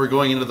when we're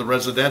going into the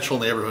residential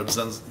neighborhoods,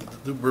 then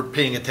we're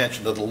paying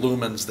attention to the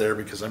lumens there,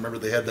 because I remember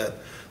they had that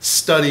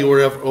study where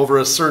over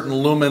a certain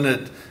lumen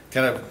it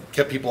kind of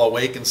kept people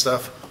awake and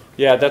stuff.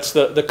 Yeah, that's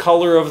the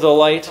color of the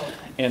light.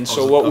 And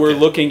so what we're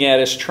looking at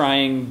is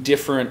trying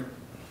different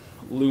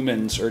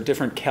lumens, or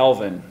different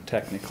Kelvin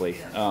technically,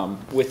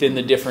 within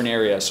the different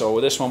areas.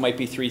 So this one might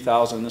be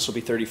 3,000, this will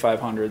be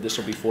 3,500, this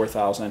will be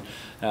 4,000.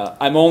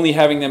 I'm only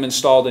having them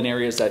installed in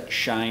areas that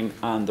shine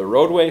on the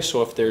roadway,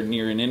 so if they're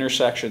near an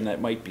intersection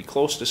that might be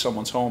close to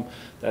someone's home,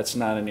 that's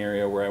not an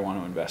area where I want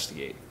to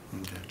investigate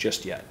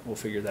just yet. We'll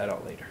figure that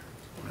out later.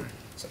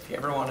 So if you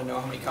ever want to know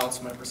how many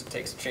council members it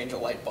takes to change a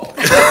light bulb,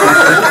 turns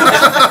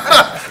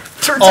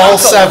all out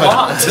 7.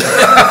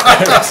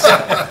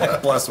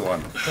 Plus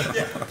one.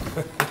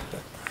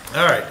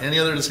 All right, any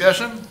other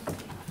discussion?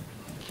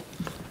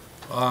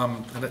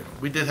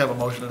 We did have a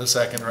motion and a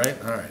second, right?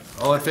 All right.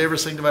 All in favor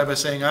signify by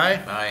saying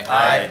aye. Aye.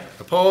 Aye.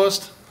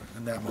 Opposed?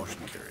 And that motion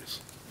carries.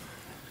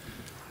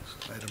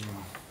 Item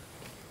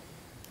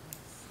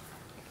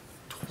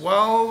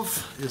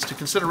 12 is to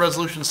consider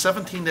resolution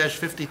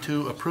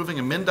 17-52 approving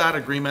a MnDOT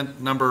agreement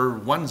number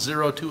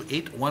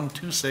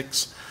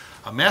 1028126,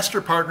 a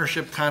master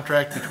partnership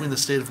contract between the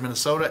state of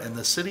Minnesota and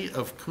the city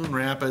of Coon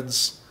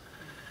Rapids.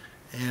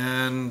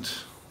 And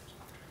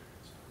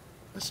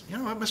you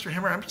know what, Mr.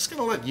 Himmer, I'm just going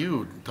to let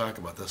you talk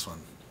about this one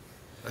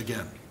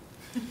again.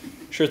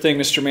 Sure thing,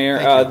 Mr. Mayor.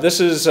 Thank you. This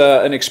is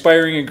an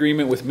expiring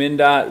agreement with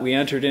MnDOT. We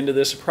entered into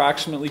this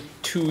approximately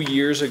 2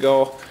 years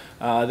ago.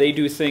 They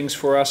do things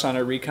for us on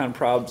our recon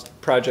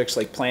projects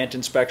like plant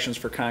inspections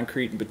for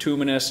concrete and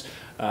bituminous.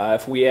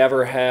 If we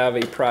ever have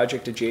a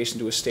project adjacent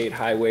to a state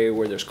highway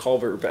where there's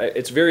culvert,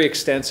 it's very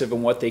extensive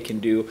in what they can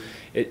do.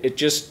 It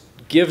just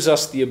gives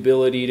us the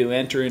ability to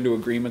enter into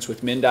agreements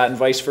with MnDOT and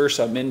vice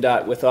versa,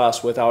 MnDOT with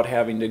us, without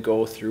having to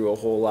go through a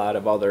whole lot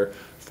of other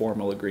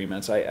formal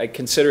agreements. I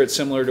consider it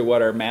similar to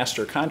what our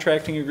master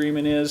contracting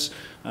agreement is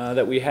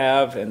that we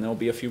have, and there'll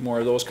be a few more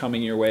of those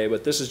coming your way,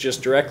 but this is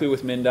just directly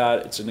with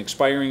MnDOT. It's an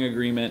expiring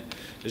agreement.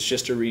 It's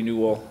just a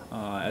renewal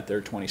at their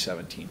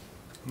 2017.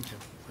 Okay,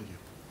 thank you.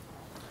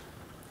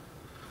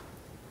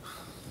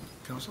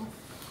 Council?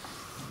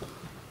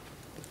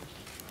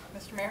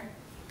 Mr. Mayor?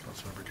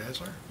 Councilmember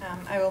Geisler?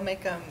 I will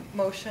make a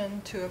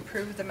motion to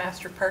approve the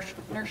master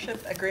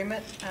partnership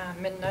agreement,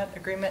 MnDOT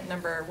agreement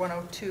number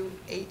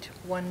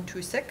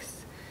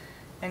 1028126,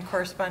 and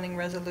corresponding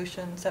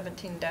resolution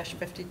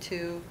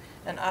 17-52,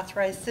 and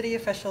authorize city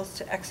officials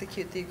to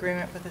execute the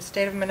agreement with the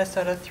state of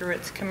Minnesota through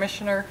its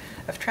Commissioner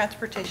of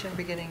Transportation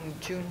beginning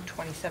June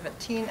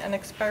 2017 and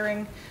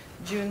expiring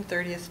June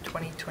 30th,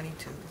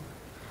 2022.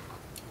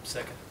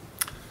 Second.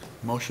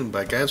 Motion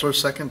by Geisler,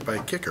 second by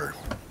Kicker.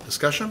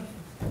 Discussion?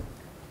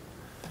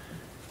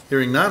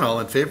 Hearing none, all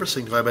in favor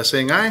signify by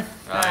saying aye.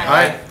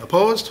 Aye.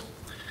 Opposed?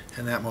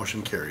 And that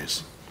motion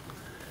carries.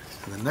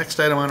 And the next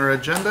item on our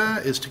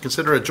agenda is to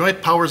consider a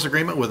joint powers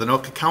agreement with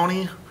Anoka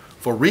County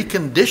for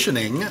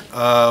reconditioning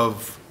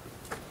of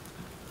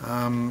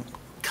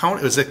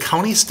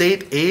County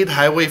State Aid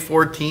Highway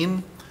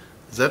 14?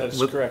 That is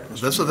correct,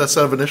 Mr. That's what that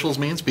set of initials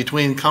means?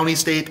 Between County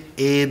State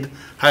Aid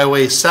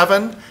Highway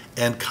 7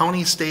 and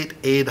County State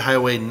Aid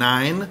Highway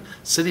 9,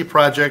 City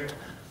Project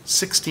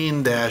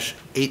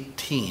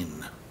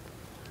 16-18.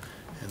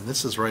 And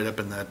this is right up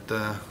in that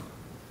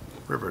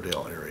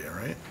Riverdale area,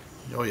 right?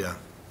 Oh, yeah.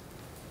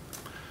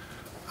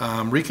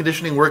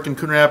 Reconditioning work in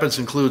Coon Rapids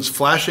includes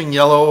flashing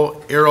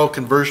yellow arrow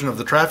conversion of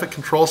the traffic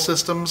control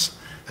systems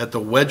at the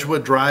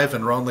Wedgwood Drive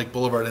and Round Lake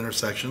Boulevard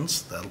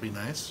intersections. That'll be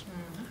nice.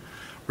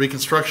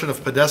 Reconstruction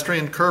of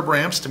pedestrian curb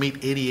ramps to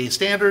meet ADA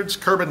standards,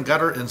 curb and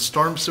gutter and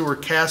storm sewer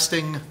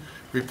casting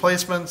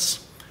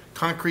replacements,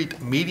 concrete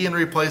median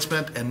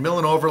replacement, and mill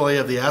and overlay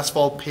of the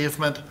asphalt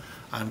pavement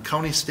on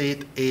County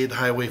State Aid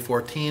Highway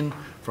 14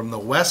 from the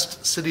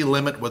west city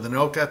limit with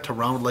Anoka to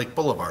Round Lake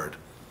Boulevard.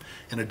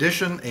 In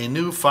addition, a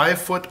new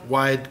 5-foot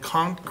wide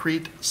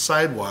concrete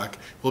sidewalk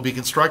will be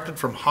constructed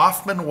from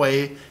Hoffman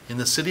Way in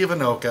the city of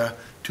Anoka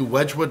to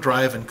Wedgwood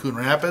Drive in Coon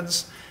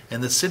Rapids,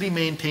 and the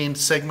city-maintained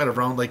segment of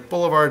Round Lake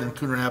Boulevard in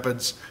Coon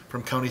Rapids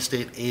from County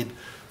State Aid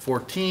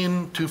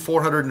 14 to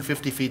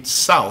 450 feet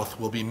south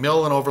will be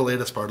mill and overlaid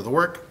as part of the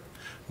work.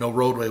 No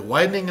roadway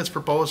widening is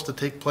proposed to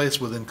take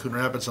place within Coon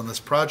Rapids on this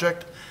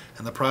project,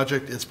 and the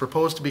project is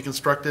proposed to be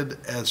constructed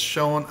as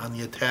shown on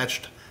the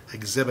attached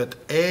Exhibit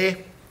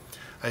A.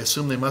 I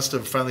assume they must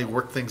have finally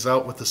worked things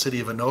out with the city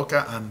of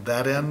Anoka on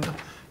that end,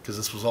 because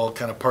this was all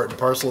kind of part and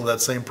parcel of that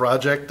same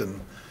project,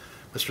 and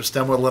Mr.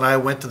 Stemwell and I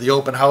went to the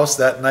open house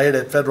that night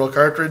at Federal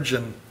Cartridge,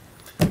 and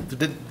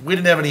we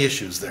didn't have any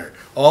issues there.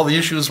 All the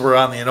issues were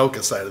on the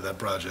Anoka side of that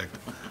project.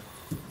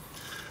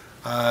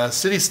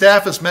 City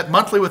staff has met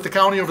monthly with the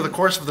county over the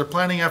course of their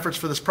planning efforts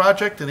for this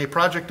project, and a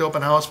project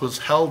open house was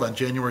held on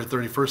January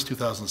 31st,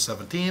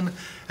 2017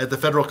 at the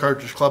Federal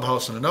Cartridge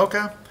Clubhouse in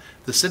Anoka.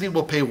 The city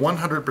will pay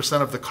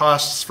 100% of the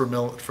costs for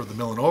the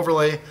mill and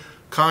overlay,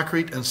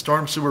 concrete and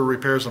storm sewer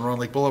repairs on Round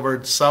Lake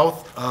Boulevard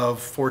south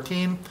of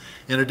 14.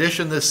 In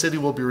addition, this city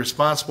will be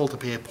responsible to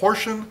pay a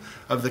portion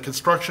of the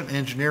construction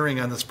engineering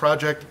on this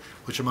project,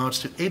 which amounts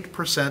to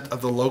 8%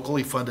 of the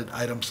locally funded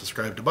items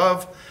described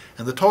above,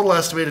 and the total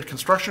estimated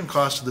construction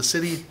cost of the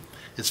city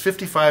is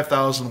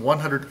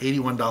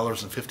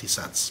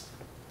 $55,181.50.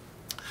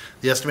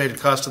 The estimated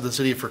cost of the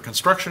city for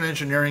construction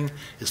engineering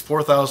is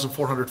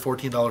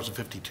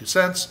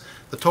 $4,414.52.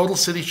 The total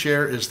city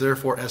share is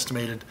therefore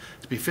estimated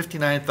to be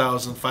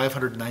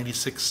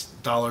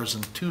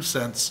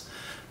 $59,596.02.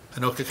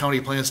 Anoka County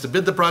plans to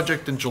bid the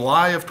project in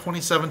July of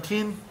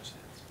 2017,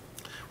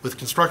 with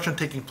construction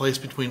taking place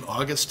between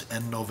August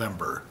and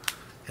November.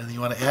 Anything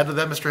you want to add to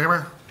that, Mr.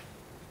 Hammer?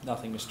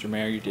 Nothing, Mr.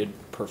 Mayor. You did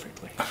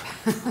perfectly.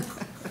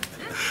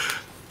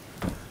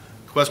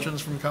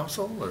 Questions from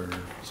council, or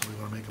somebody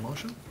want to make a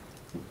motion?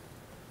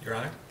 Your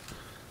Honor,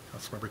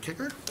 Councilmember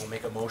Kicker? we'll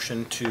make a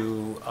motion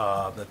to,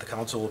 that the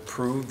council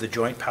approve the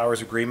joint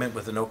powers agreement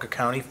with Anoka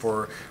County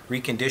for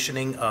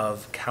reconditioning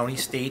of County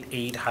State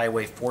Aid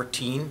Highway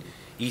 14,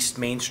 East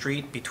Main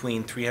Street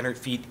between 300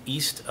 feet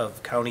east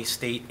of County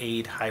State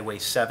Aid Highway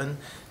 7,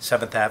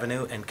 7th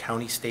Avenue, and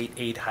County State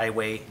Aid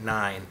Highway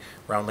 9,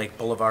 Round Lake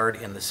Boulevard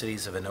in the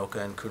cities of Anoka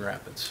and Coon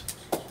Rapids.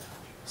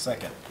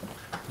 Second.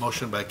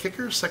 Motion by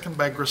Kicker, second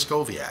by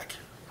Griskoviak.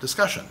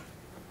 Discussion.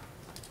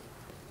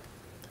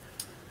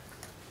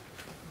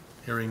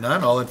 Hearing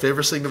none, all in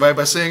favor signify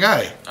by saying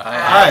aye.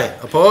 Aye.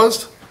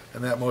 Opposed?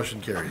 And that motion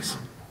carries.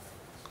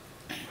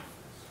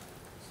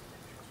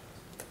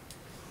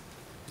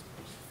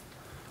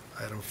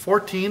 Item Item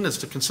 14 is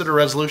to consider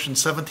Resolution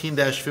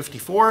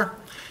 17-54,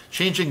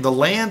 changing the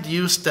land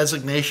use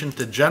designation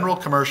to general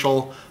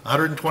commercial,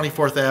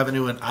 124th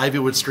Avenue and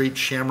Ivywood Street,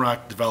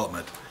 Shamrock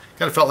Development.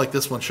 Kind of felt like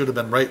this one should have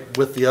been right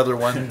with the other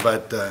one,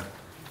 but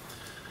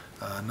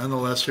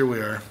nonetheless, here we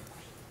are.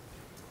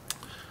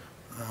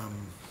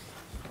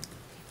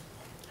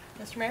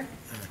 Mr. Mayor?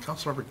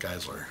 Councilmember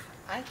Geisler.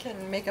 I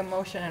can make a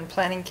motion in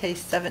planning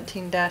case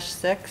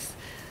 17-6,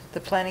 the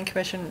planning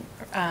commission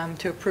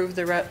to approve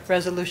the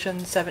resolution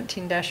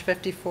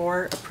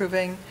 17-54,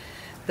 approving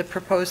the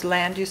proposed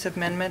land use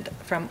amendment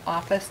from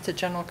office to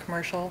general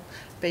commercial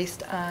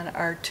based on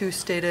our two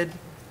stated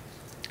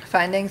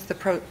findings. The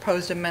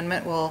proposed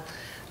amendment will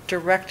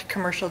direct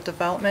commercial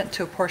development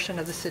to a portion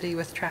of the city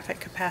with traffic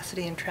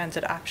capacity and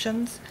transit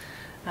options.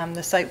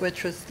 The site,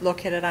 which was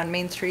located on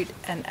Main Street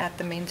and at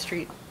the Main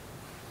Street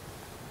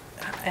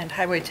and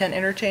Highway 10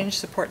 interchange,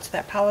 supports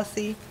that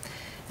policy.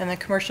 And the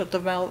commercial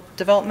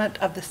development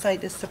of the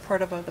site is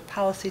supportive of the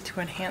policy to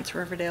enhance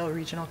Riverdale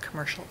Regional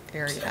Commercial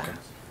Area.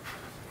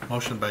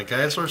 Motion by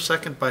Geisler,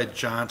 second by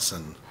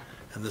Johnson.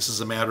 And this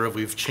is a matter of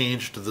we've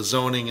changed the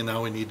zoning and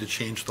now we need to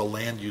change the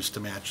land use to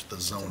match the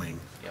zoning.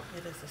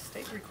 It is a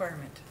state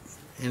requirement.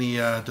 Any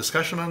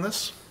discussion on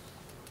this?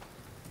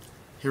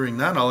 Hearing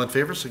none, all in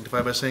favor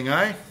signify by saying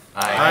aye.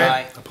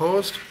 Aye.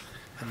 Opposed?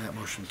 And that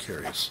motion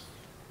carries.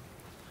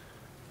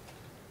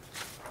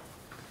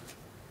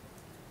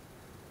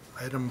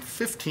 Item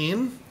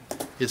 15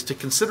 is to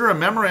consider a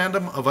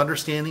memorandum of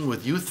understanding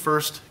with Youth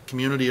First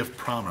Community of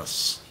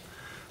Promise.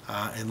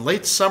 In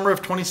late summer of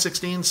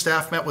 2016,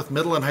 staff met with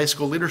middle and high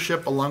school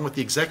leadership along with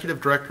the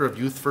executive director of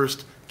Youth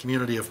First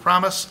Community of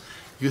Promise.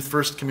 Youth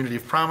First Community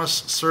of Promise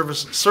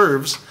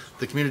serves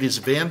the communities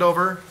of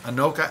Andover,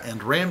 Anoka,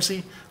 and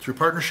Ramsey through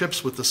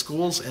partnerships with the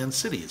schools and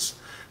cities.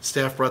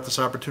 Staff brought this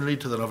opportunity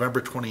to the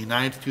November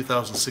 29,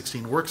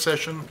 2016 work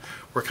session,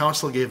 where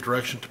council gave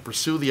direction to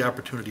pursue the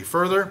opportunity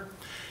further.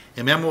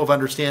 A memo of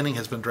understanding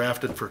has been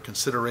drafted for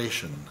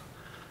consideration.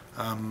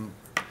 Mr.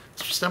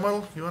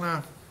 Stemwell, you want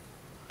to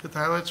hit the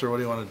highlights, or what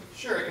do you want to?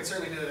 Sure, I can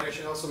certainly do that. I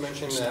should also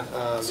mention that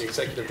the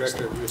executive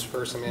director of Youth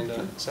First, Amanda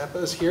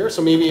Zappa, is here.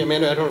 So maybe,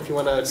 Amanda, I don't know if you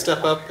want to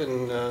step up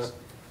and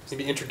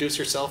maybe introduce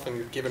yourself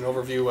and give an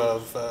overview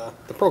of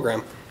the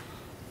program.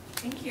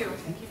 Thank you.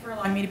 Thank you for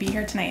allowing me to be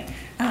here tonight.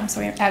 So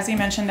as you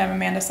mentioned, I'm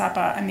Amanda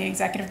Sappa. I'm the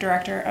Executive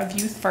Director of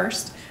Youth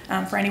First.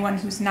 For anyone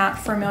who's not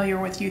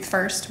familiar with Youth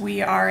First,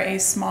 we are a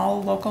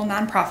small local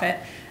nonprofit.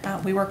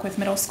 We work with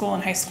middle school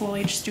and high school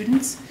age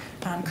students.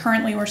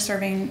 Currently, we're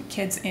serving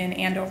kids in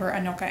Andover,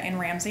 Anoka, and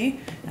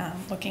Ramsey,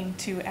 looking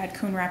to add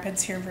Coon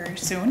Rapids here very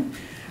soon.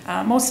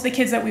 Most of the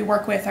kids that we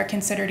work with are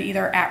considered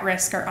either at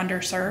risk or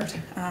underserved.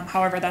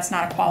 However, that's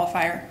not a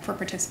qualifier for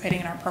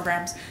participating in our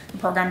programs. The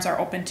programs are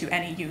open to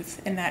any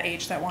youth in that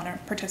age that want to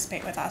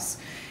participate with us.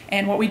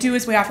 And what we do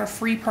is we offer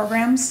free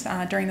programs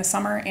during the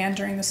summer and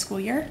during the school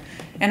year.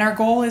 And our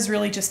goal is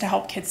really just to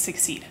help kids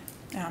succeed,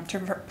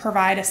 to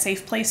provide a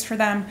safe place for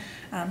them,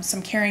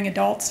 some caring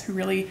adults who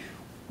really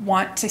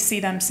want to see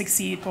them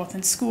succeed both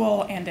in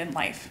school and in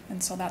life.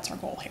 And so that's our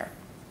goal here.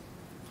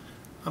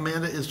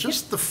 Amanda, is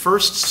just the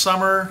first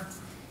summer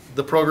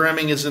the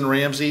programming is in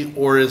Ramsey,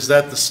 or is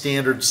that the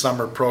standard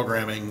summer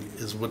programming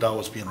would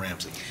always be in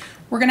Ramsey?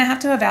 We're going to have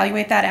to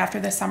evaluate that after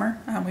this summer.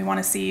 We want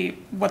to see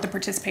what the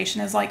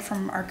participation is like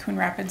from our Coon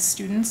Rapids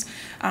students.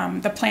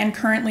 The plan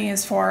currently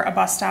is for a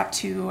bus stop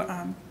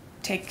to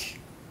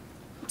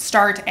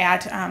start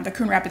at the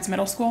Coon Rapids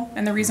Middle School.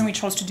 And the reason we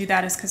chose to do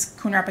that is because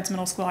Coon Rapids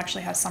Middle School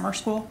actually has summer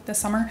school this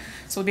summer.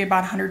 So it'll be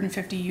about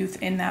 150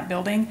 youth in that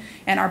building,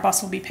 and our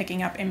bus will be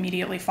picking up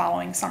immediately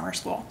following summer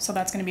school. So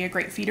that's going to be a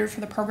great feeder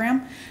for the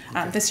program.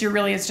 This year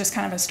really is just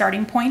kind of a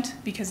starting point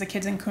because the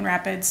kids in Coon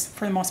Rapids,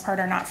 for the most part,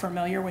 are not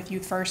familiar with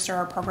Youth First or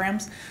our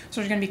programs. So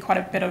there's going to be quite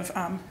a bit of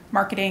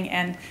marketing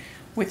and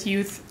with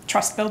youth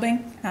trust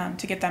building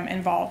to get them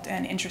involved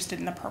and interested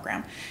in the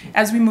program.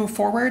 As we move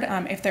forward,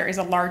 if there is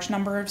a large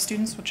number of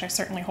students, which I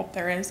certainly hope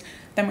there is,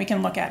 then we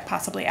can look at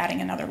possibly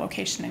adding another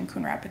location in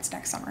Coon Rapids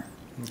next summer.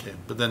 Okay,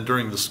 but then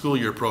during the school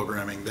year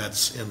programming,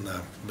 that's in the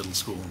middle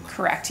school?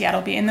 Correct, yeah,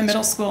 it'll be in the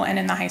middle school and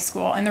in the high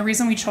school. And the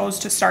reason we chose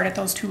to start at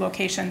those two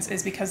locations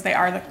is because they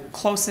are the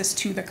closest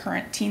to the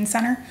current teen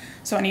center.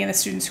 So any of the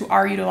students who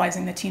are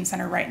utilizing the teen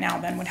center right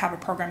now then would have a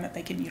program that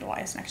they can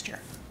utilize next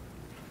year.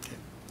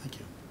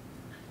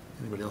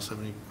 Anybody else have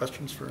any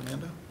questions for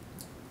Amanda?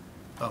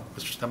 Oh,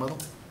 Mr.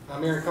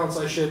 Stemwell? Mayor and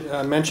Council, I should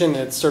mention,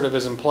 it sort of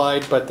is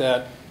implied, but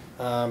that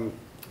to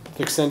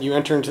the extent you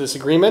enter into this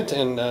agreement,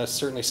 and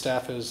certainly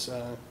staff is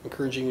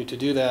encouraging you to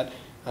do that,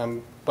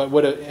 but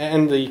would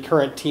end the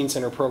current teen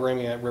center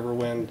programming at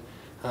Riverwind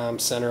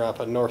Center up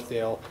at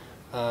Northdale,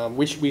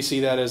 which we see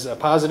that as a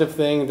positive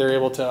thing. They're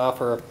able to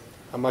offer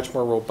a much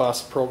more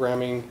robust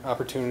programming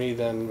opportunity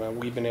than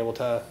we've been able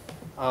to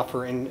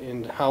offer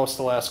in-house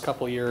the last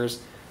couple of years.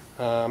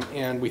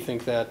 And we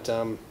think that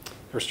they're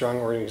a strong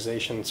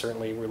organization.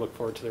 Certainly, we look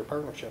forward to their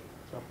partnership.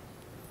 So.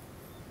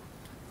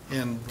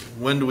 And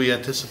when do we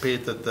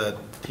anticipate that the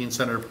teen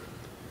center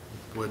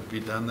would be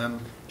done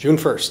then? June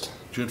 1st.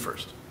 June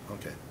 1st.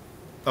 Okay.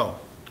 Oh,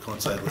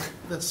 coincide with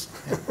this.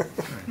 Yeah. All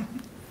right.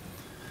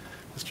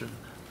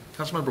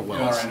 Councilmember Yeah,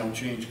 Wells. I know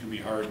change can be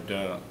hard,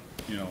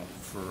 you know,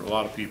 for a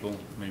lot of people,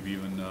 maybe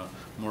even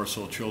more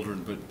so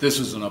children, but this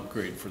is an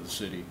upgrade for the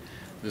city.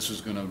 This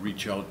is going to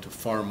reach out to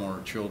far more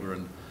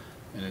children,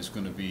 and it's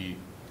going to be,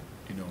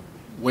 you know,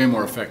 way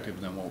more effective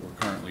than what we're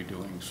currently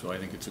doing, so I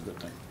think it's a good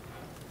thing.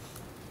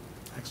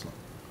 Excellent.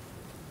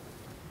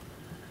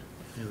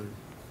 Any other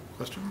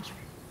questions?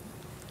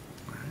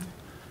 All right.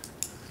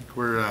 I think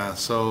we're,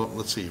 so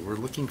let's see, we're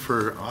looking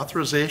for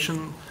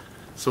authorization.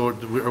 So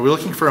are we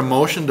looking for a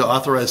motion to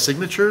authorize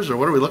signatures, or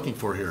what are we looking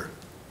for here?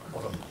 I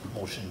want a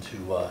motion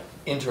to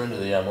enter into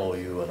the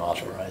MOU and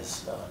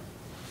authorize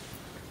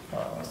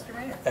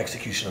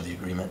execution of the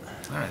agreement.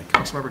 All right,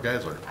 Councilmember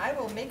Geisler. I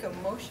will make a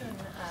motion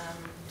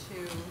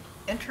to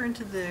enter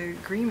into the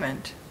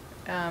agreement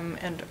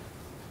and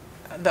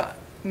the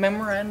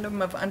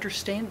memorandum of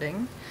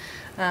understanding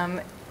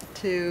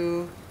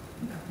to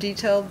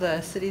detail the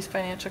city's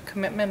financial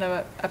commitment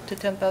of up to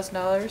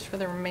 $10,000 for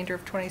the remainder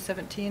of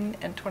 2017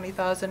 and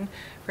 $20,000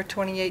 for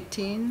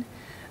 2018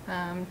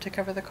 to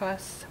cover the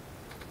costs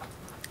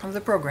of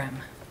the program.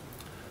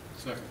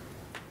 Second.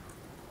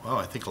 Wow,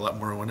 I think a lot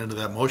more went into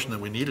that motion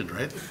than we needed,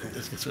 right?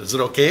 Is it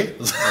okay?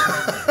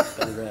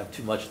 Better have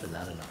too much than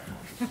not enough.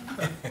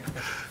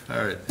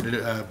 All right,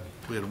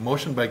 we had a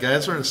motion by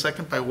Geisler and a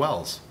second by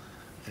Wells.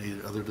 Any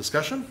other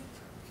discussion?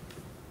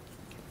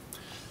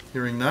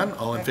 Hearing none,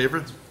 all in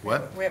favor?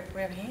 What? We have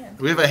a hand.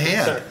 We have a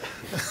hand.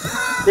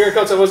 Mayor and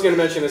Council, I was going to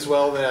mention as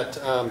well that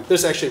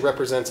this actually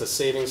represents a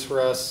savings for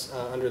us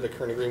under the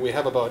current agreement. We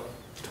have about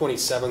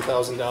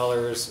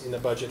 $27,000 in the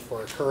budget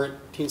for our current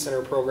teen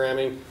center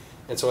programming.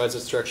 And so as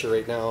it's structured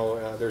right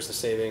now, there's a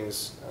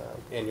savings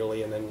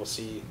annually, and then we'll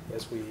see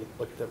as we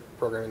look at the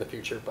program in the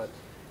future, but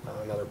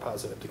another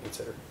positive to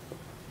consider.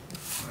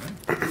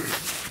 All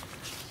right.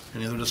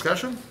 Any other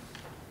discussion?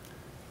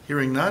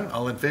 Hearing none,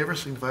 all in favor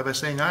signify by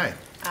saying aye.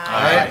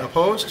 Aye.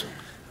 Opposed?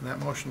 And that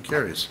motion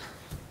carries.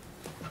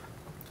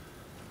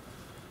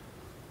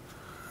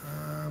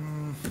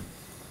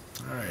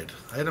 All right,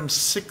 item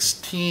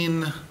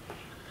 16,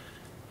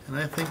 and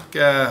I think,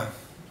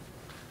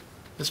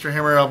 Mr.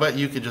 Hammer, I'll bet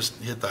you could just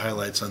hit the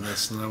highlights on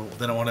this, and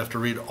then I won't have to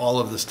read all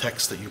of this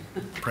text that you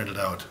printed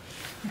out.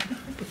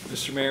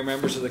 Mr. Mayor,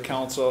 members of the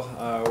council,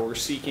 we're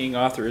seeking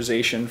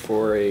authorization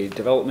for a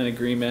development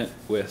agreement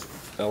with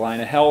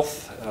Alina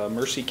Health,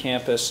 Mercy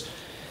Campus.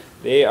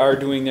 They are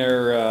doing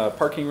their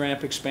parking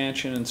ramp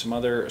expansion and some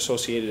other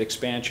associated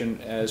expansion.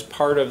 As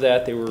part of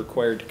that, they were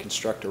required to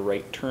construct a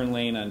right turn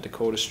lane on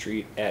Dakota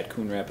Street at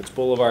Coon Rapids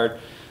Boulevard.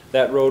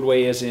 That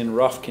roadway is in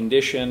rough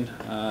condition.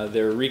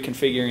 They're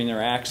reconfiguring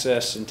their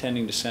access,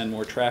 intending to send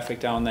more traffic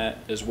down that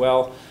as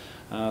well.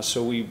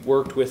 So we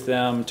worked with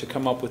them to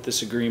come up with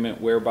this agreement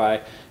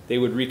whereby they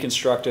would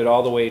reconstruct it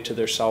all the way to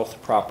their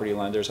south property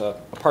line. There's a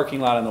parking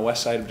lot on the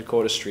west side of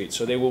Dakota Street.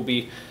 So they'll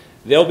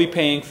be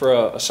paying for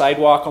a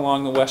sidewalk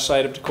along the west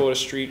side of Dakota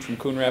Street from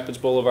Coon Rapids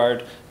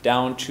Boulevard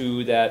down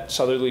to that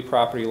southerly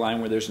property line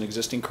where there's an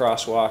existing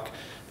crosswalk.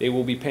 They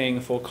will be paying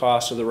the full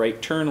cost of the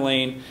right turn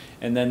lane,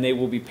 and then they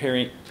will be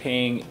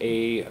paying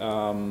a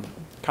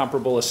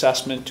comparable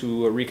assessment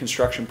to a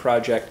reconstruction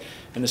project,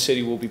 and the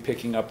city will be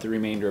picking up the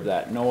remainder of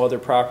that. No other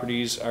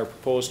properties are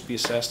proposed to be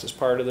assessed as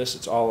part of this.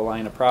 It's all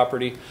Alina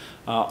property.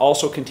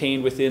 Also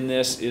contained within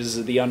this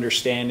is the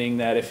understanding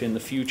that if in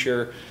the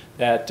future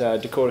that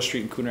Dakota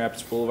Street and Coon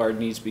Rapids Boulevard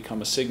needs to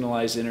become a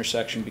signalized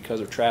intersection because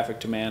of traffic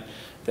demand,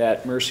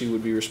 that Mercy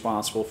would be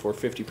responsible for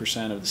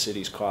 50% of the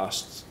city's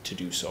costs to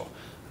do so.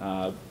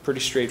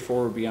 Pretty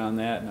straightforward beyond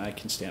that, and I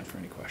can stand for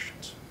any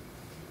questions.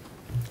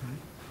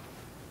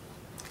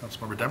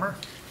 Councilmember Demmer?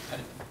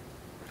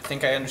 I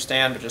think I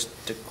understand, but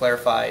just to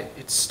clarify,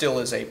 it still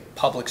is a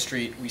public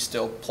street. We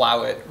still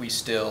plow it. We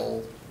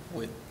still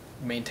would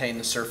maintain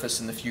the surface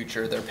in the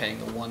future. They're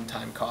paying the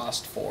one-time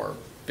cost for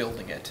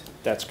building it.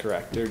 That's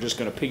correct. They're just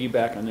going to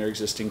piggyback on their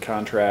existing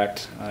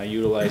contract,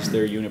 utilize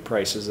their unit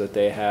prices that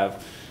they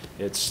have.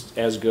 It's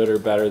as good or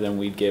better than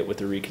we'd get with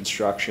the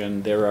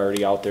reconstruction. They're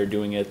already out there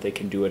doing it. They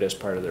can do it as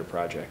part of their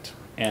project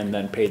and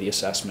then pay the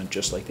assessment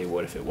just like they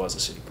would if it was a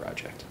city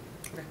project.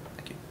 Okay,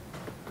 thank you.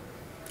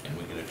 And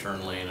we get a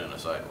turn lane and a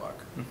sidewalk.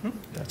 Mm-hmm.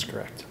 That's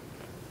correct.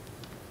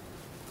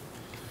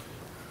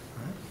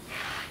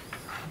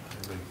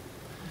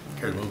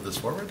 Care to move this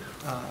forward?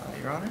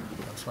 Your Honor?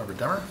 Councilmember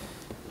Demmer?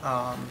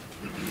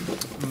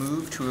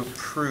 Move to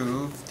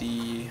approve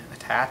the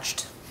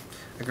attached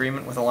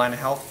agreement with Alina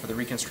Health for the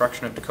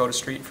reconstruction of Dakota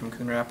Street from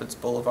Coon Rapids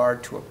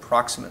Boulevard to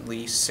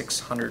approximately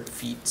 600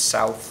 feet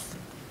south.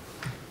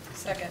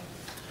 Second.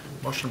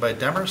 Motion by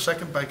Demmer,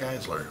 second by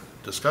Geisler.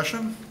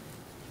 Discussion?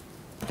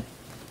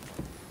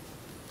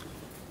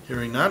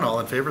 Hearing none, all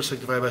in favor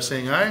signify by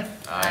saying aye.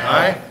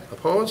 Aye.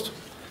 Opposed?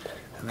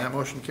 And that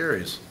motion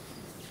carries.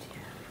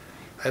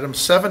 Item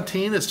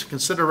 17 is to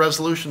consider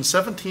Resolution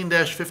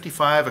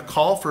 17-55, a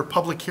call for a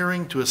public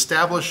hearing to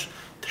establish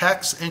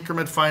tax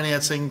increment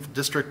financing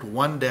District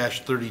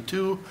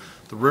 1-32,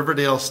 the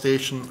Riverdale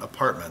Station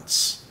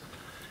Apartments.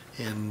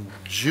 In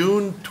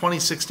June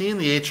 2016,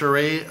 the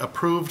HRA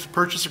approved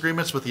purchase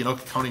agreements with the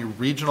Anoka County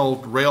Regional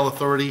Rail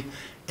Authority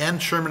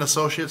and Sherman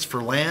Associates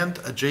for land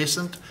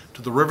adjacent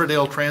to the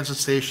Riverdale Transit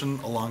Station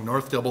along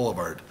Northdale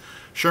Boulevard.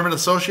 Sherman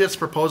Associates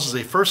proposes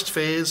a first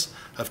phase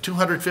of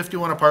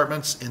 251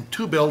 apartments in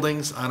 2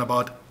 buildings on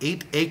about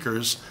 8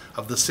 acres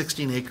of the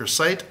 16-acre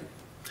site,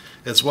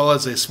 as well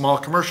as a small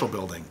commercial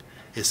building.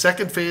 A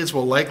second phase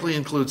will likely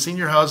include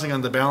senior housing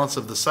on the balance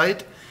of the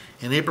site.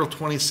 In April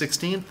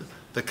 2016,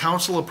 the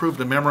council approved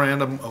a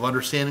memorandum of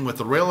understanding with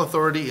the Rail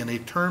Authority and a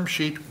term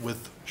sheet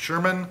with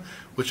Sherman,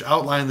 which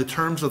outlined the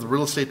terms of the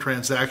real estate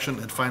transaction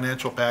and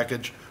financial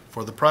package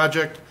for the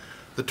project.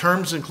 The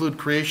terms include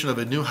creation of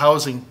a new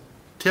housing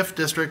TIF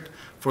district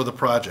for the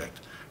project.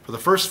 For the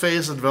first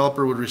phase, the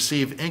developer would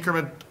receive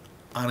increment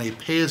on a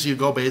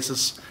pay-as-you-go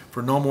basis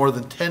for no more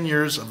than 10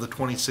 years of the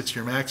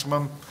 26-year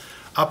maximum.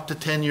 Up to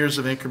 10 years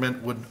of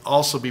increment would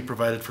also be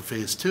provided for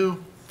phase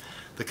 2.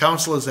 The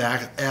council is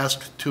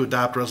asked to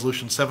adopt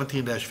Resolution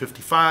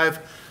 17-55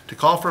 to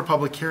call for a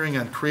public hearing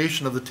on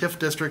creation of the TIF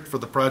district for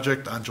the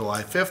project on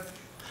July 5th.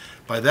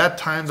 By that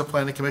time, the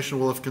Planning Commission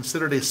will have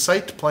considered a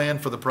site plan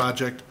for the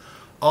project.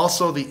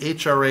 Also, the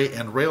HRA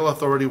and Rail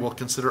Authority will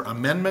consider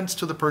amendments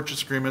to the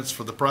purchase agreements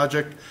for the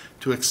project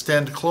to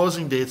extend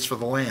closing dates for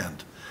the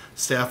land.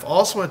 Staff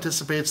also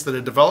anticipates that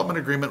a development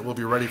agreement will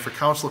be ready for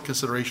council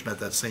consideration at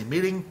that same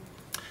meeting.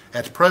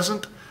 At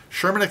present,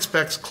 Sherman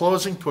expects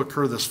closing to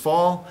occur this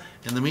fall.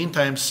 In the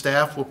meantime,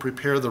 staff will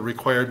prepare the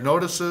required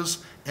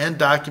notices and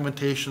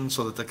documentation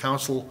so that the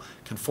council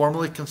can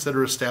formally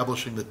consider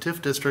establishing the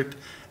TIF district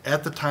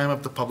at the time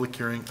of the public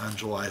hearing on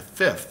July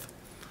 5th.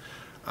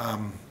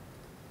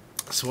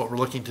 So what we're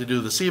looking to do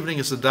this evening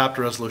is adopt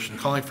a resolution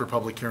calling for a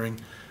public hearing.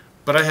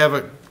 But I have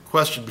a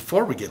question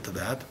before we get to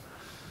that.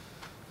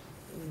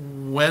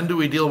 When do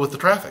we deal with the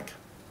traffic?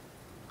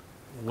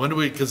 When do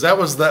we? Because that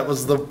was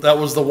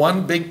the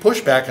one big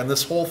pushback on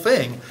this whole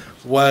thing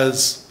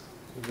was,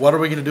 what are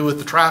we going to do with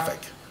the traffic?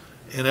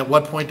 And at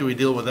what point do we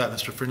deal with that,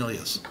 Mr.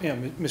 Fernelius? Yeah,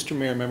 Mr.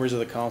 Mayor, members of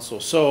the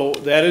council. So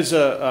that is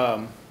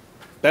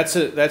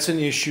that's an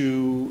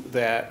issue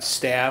that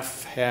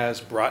staff has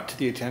brought to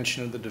the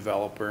attention of the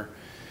developer.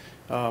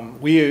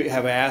 We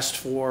have asked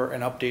for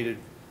an updated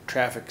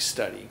traffic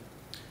study.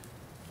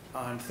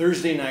 On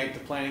Thursday night,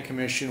 the Planning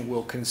Commission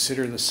will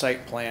consider the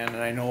site plan,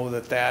 and I know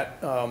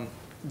that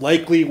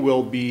likely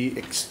will be,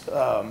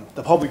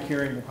 the public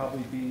hearing will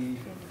probably be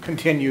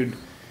continued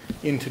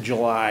into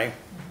July.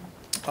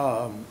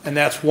 And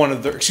that's one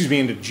of the,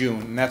 into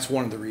June, and that's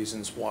one of the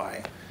reasons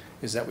why,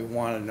 is that we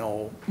want to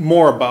know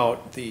more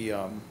about the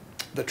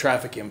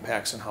traffic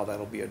impacts and how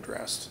that'll be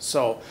addressed.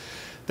 So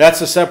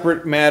that's a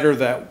separate matter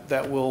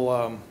that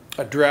we'll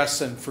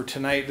address, and for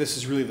tonight, this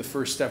is really the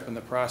first step in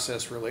the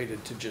process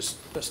related to just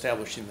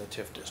establishing the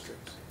TIF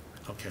district.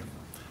 Okay.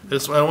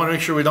 I want to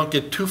make sure we don't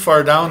get too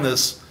far down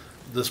this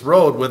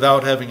road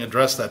without having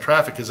addressed that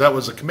traffic, because that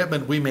was a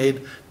commitment we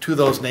made to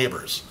those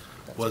neighbors,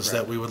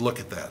 that we would look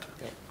at that.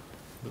 Yep.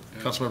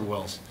 Councilmember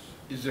Wells.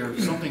 Is there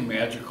something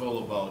magical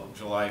about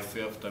July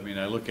 5th? I mean,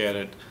 I look at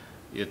it,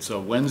 it's a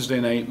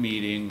Wednesday night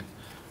meeting,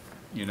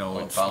 you know.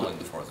 Well, it's following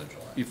the 4th of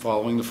July.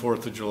 Following the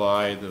 4th of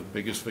July, the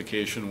biggest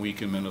vacation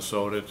week in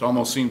Minnesota. It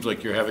almost seems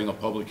like you're having a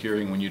public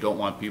hearing when you don't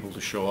want people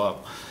to show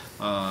up.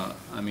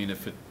 I mean,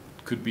 if it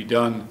could be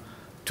done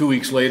 2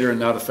 weeks later and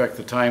not affect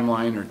the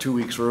timeline, or 2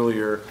 weeks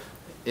earlier,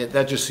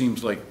 that just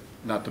seems like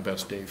not the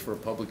best day for a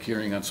public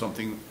hearing on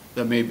something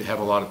that may have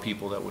a lot of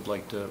people that would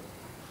like to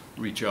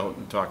reach out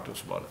and talk to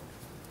us about it.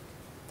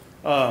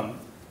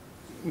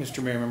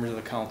 Mr. Mayor, members of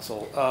the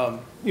council,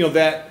 you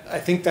know, I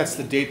think that's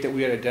the date that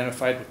we had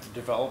identified with the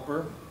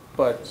developer,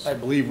 but I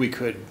believe we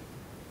could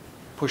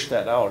push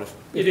that out if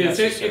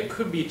necessary. It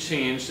could be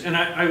changed, and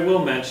I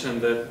will mention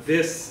that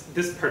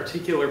this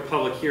particular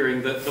public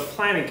hearing, the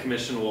Planning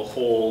Commission will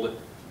hold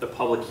the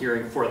public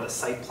hearing for the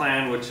site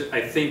plan, which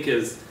I think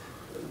is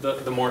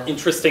the more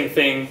interesting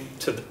thing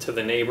to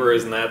the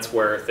neighbors, and that's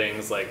where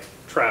things like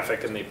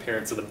traffic and the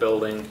appearance of the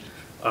building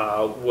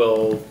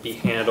will be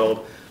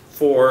handled.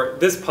 For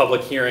this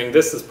public hearing,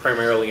 this is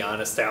primarily on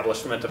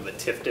establishment of the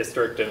TIF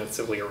district, and it's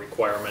simply a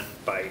requirement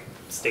by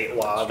state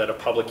law that a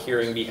public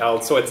hearing be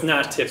held. So it's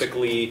not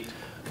typically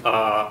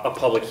a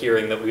public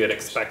hearing that we would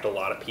expect a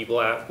lot of people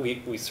at.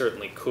 We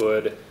certainly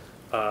could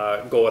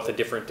go with a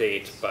different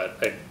date, but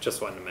I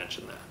just wanted to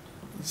mention that.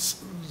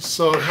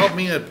 So help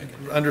me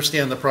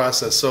understand the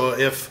process. So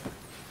if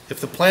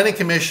the Planning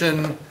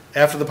Commission,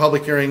 after the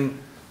public hearing,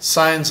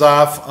 signs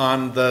off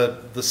on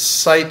the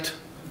site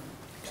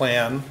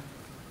plan,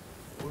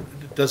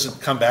 does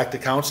it come back to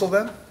council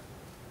then?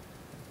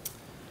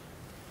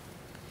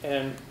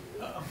 And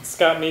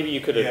Scott, maybe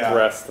you could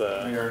address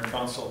the Mayor and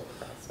council.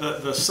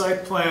 The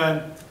site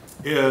plan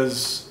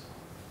just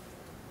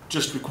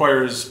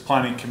requires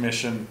planning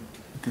commission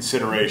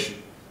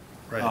consideration.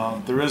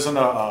 Right. There isn't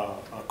a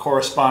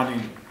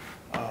corresponding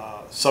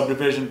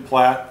subdivision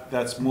plat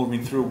that's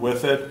moving through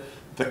with it.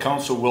 The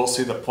council will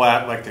see the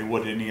plat like they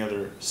would any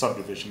other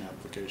subdivision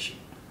application.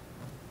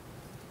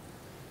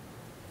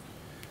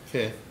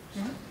 Okay.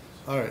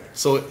 All right.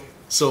 So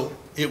So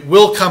it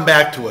will come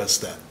back to us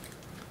then,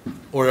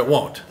 or it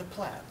won't? The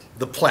plat.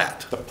 The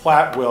plat. The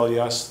plat will,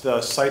 yes,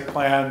 the site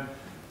plan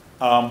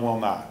will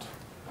not.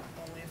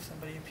 Only if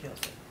somebody appeals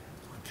it.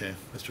 Okay,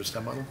 Mr.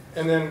 Stemmettle?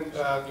 And then,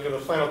 the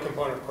final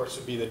component, of course,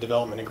 would be the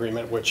development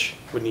agreement, which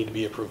would need to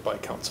be approved by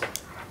council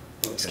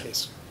in this Okay.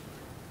 case.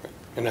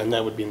 And then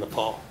that would be in the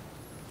fall,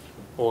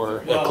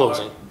 or at Well,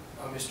 closing.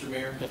 Mr.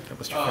 Mayor,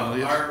 Mr.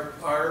 Finley?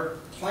 our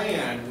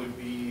plan would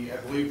be, I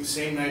believe, the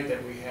same night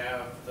that we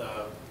have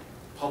the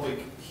public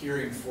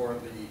hearing for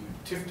the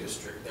TIF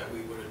district, that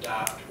we would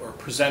adopt or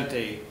present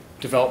a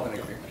development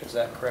agreement. Is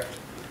that correct?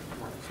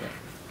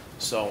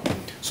 So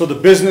the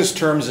business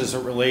terms as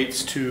it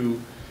relates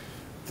to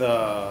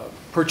the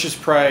purchase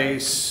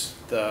price,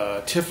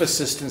 the TIF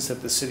assistance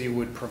that the city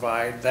would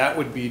provide, that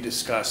would be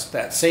discussed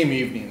that same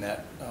evening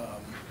that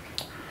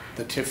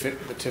the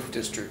TIF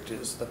district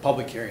the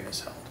public hearing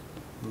is held.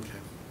 Okay.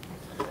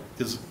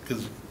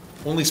 Because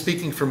only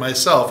speaking for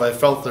myself, I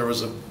felt there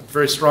was a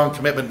very strong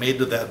commitment made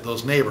to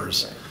those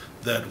neighbors,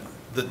 that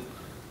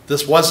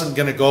this wasn't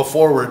going to go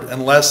forward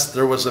unless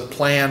there was a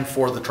plan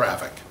for the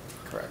traffic.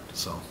 Correct.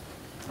 So, all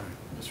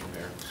right. Mr.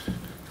 Mayor.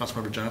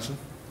 Councilmember Johnson?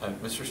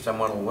 Mr.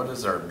 Stemwell, what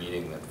is our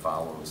meeting that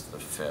follows the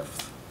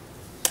 5th?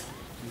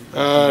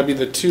 It'd be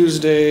the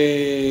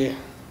Tuesday, I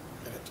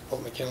have to pull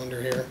up my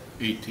calendar here,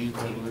 18th,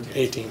 I believe.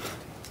 18th.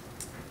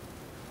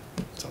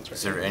 Sounds right.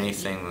 Is there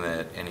anything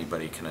that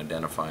anybody can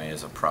identify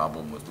as a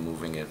problem with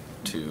moving it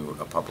to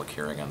a public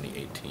hearing on the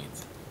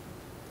 18th?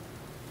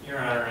 Your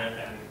Honor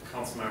and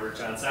Councilmember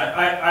Johnson,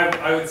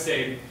 I would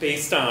say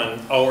based on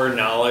our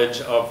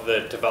knowledge of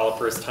the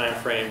developer's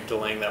timeframe,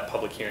 delaying that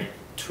public hearing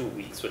 2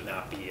 weeks would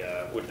not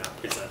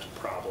present a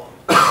problem.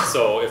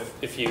 So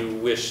if you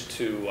wish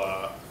to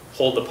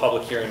hold the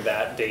public hearing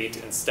that date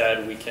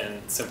instead, we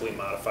can simply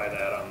modify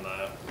that on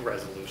the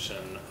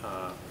resolution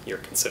you're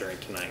considering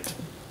tonight.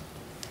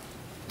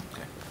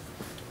 Okay.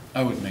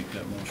 I would make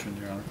that motion,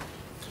 Your Honor.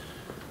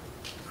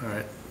 All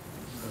right.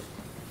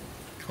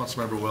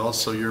 Councilmember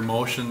Wells, so your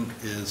motion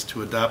is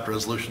to adopt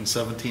Resolution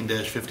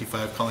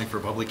 17-55, calling for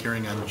a public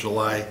hearing on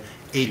July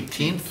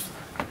 18th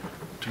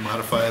to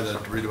modify the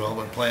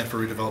redevelopment plan for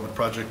redevelopment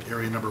project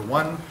area number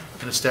 1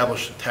 and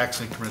establish a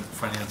tax increment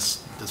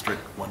finance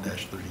district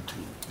 1-32.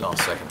 I'll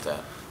second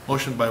that.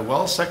 Motion by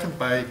Wells, second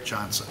by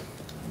Johnson.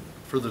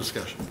 Further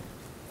discussion.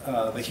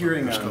 The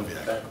hearing Mr. on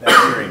Koviak.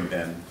 that hearing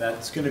then,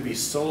 that's going to be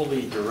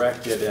solely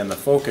directed, and the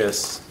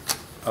focus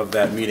of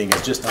that meeting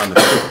is just on the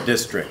TIF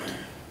district,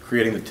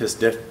 creating the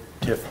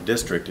TIF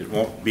district. It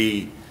won't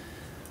be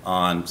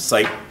on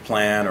site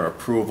plan or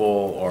approval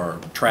or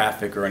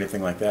traffic or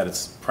anything like that.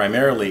 It's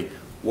primarily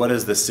what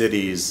is the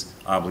city's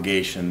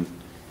obligation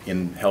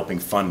in helping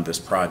fund this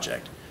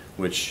project,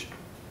 which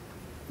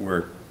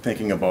we're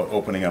thinking about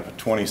opening up a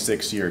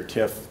 26-year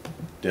TIF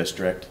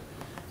district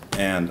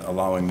and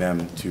allowing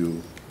them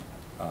to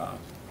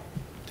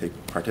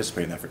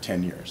participate in that for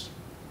 10 years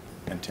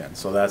and 10.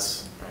 So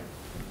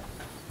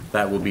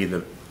that will be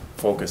the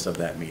focus of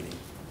that meeting.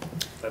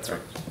 That's right.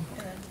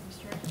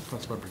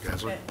 Councilmember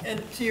Geisler.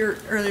 And to your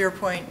earlier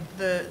point,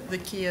 the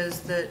key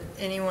is that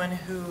anyone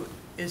who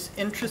is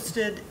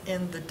interested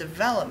in the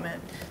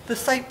development, the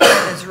site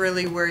plan is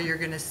really where you're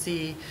going to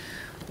see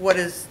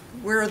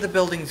where are the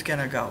buildings going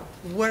to go?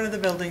 What are the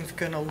buildings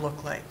going to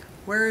look like?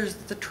 Where is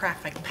the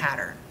traffic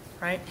pattern,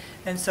 right?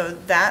 And so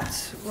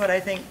that's what I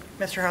think,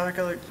 Mr.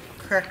 Hallerkiller,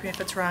 correct me if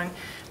it's wrong,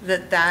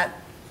 that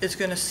is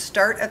going to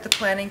start at the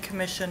Planning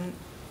Commission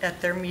at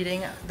their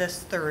meeting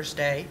this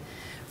Thursday.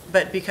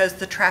 But because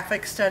the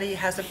traffic study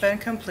hasn't been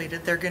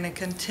completed, they're going to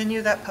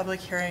continue that public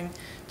hearing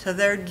to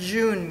their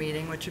June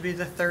meeting, which would be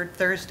the third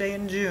Thursday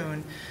in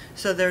June.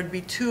 So there would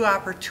be 2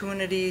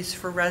 opportunities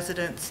for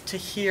residents to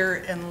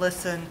hear and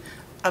listen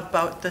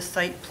about the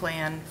site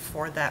plan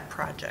for that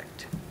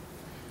project.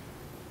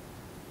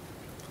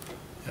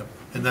 Yep.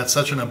 And that's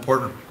such an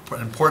important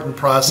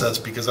process,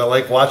 because I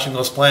like watching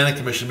those planning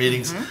commission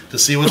meetings to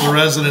see what the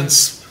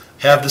residents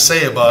have to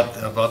say about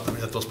them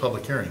at those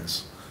public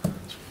hearings.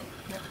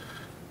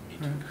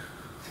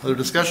 Other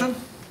discussion?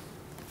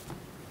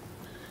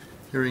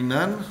 Hearing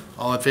none.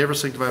 All in favor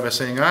signify by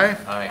saying aye.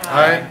 Aye.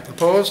 Aye.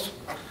 Opposed?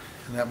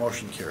 And that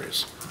motion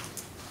carries.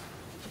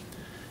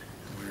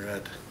 We're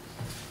at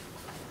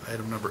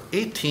item number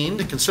 18,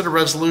 to consider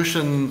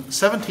resolution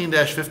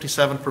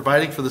 17-57,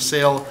 providing for the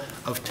sale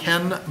of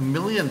 $10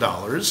 million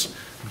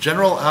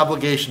general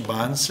obligation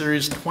bonds,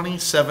 series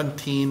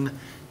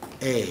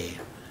 2017A.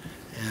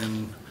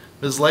 And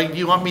Ms. Legg, do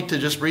you want me to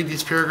just read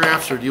these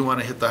paragraphs, or do you want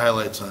to hit the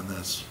highlights on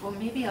this? Well,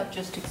 maybe I'll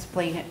just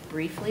explain it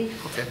briefly,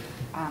 Okay.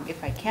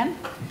 if I can.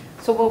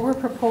 So what we're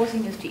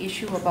proposing is to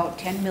issue about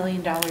 $10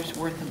 million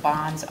worth of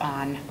bonds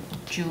on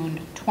June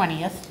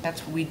 20th.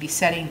 That's what we'd be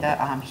setting the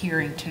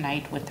hearing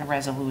tonight with the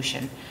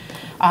resolution.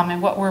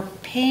 And what we're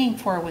paying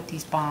for with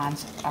these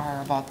bonds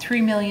are about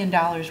 $3 million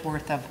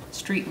worth of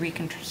street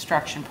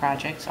reconstruction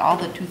projects, all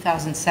the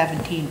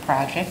 2017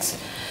 projects,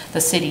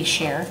 the city's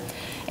share.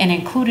 And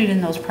included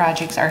in those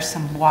projects are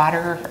some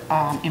water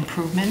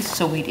improvements,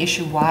 so we'd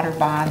issue water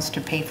bonds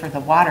to pay for the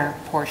water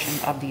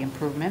portion of the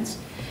improvements.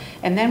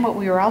 And then what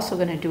we were also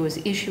going to do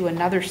is issue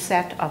another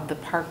set of the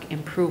park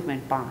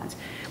improvement bonds.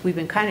 We've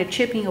been kind of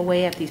chipping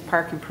away at these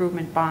park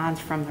improvement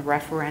bonds from the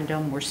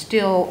referendum. We're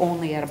still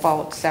only at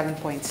about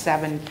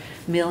 7.7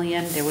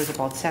 million. There was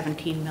about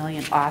 17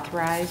 million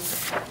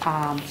authorized.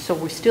 So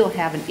we still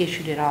haven't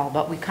issued it all,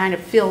 but we kind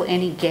of fill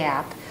any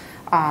gap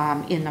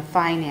in the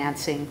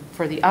financing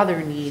for the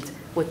other needs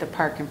with the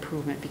park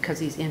improvement because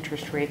these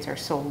interest rates are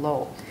so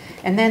low.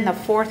 And then the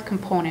fourth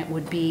component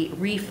would be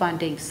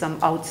refunding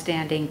some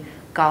outstanding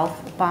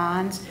golf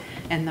bonds.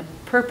 And the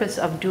purpose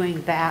of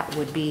doing that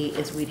would be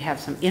is we'd have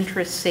some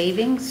interest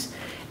savings,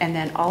 and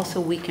then also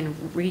we can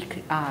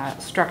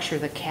restructure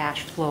the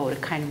cash flow to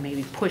kind of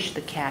maybe push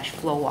the cash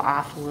flow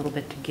off a little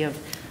bit to give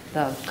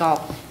the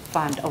golf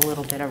fund a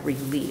little bit of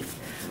relief.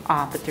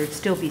 But there'd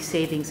still be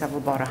savings of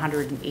about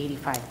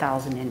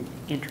 $185,000 in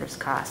interest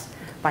costs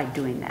by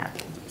doing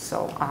that.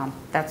 So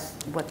that's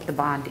what the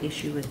bond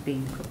issue is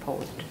being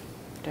proposed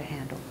to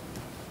handle.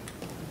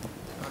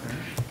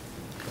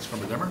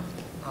 Councilmember Demmer?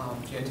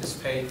 Do you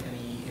anticipate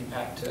any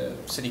impact to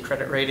city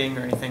credit rating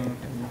or anything?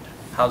 And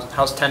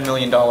how's $10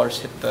 million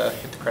hit the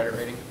credit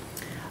rating?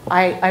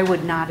 I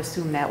would not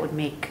assume that would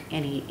make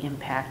any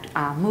impact.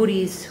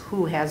 Moody's,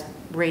 who has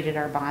rated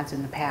our bonds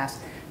in the past,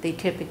 they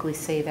typically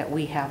say that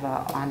we have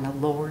on the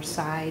lower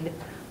side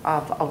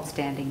of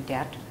outstanding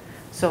debt.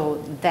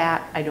 So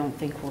that I don't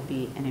think will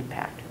be an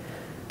impact.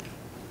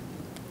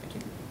 Thank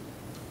you.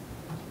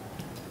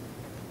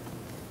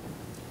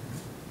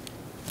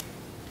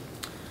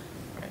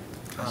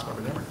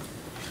 Councilmember Demmer?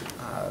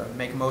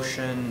 Make a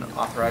motion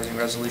authorizing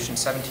resolution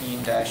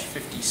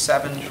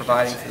 17-57,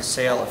 providing for the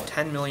sale of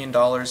 $10 million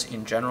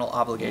in general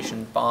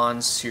obligation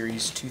bonds,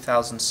 series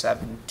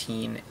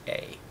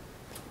 2017A.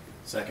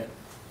 Second.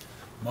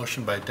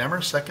 Motion by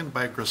Demmer, second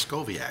by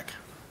Griscoviac.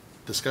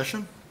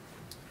 Discussion?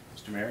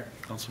 Mr. Mayor?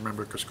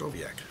 Councilmember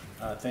Griscoviac.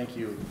 Thank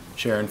you,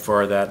 Sharon,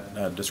 for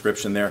that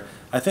description there.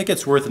 I think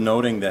it's worth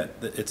noting that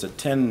it's a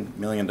 $10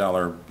 million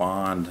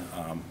bond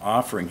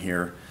offering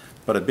here,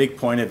 but a big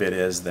point of it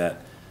is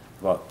that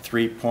about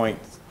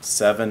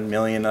 3.7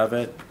 million of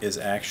it is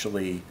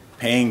actually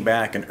paying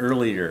back an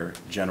earlier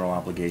general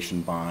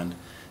obligation bond,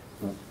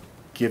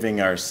 giving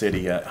our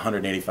city a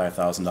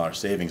 $185,000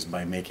 savings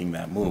by making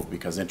that move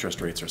because interest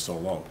rates are so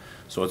low.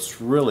 So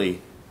it's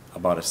really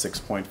about a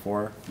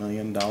 $6.4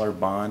 million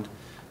bond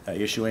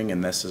issuing,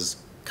 and this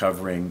is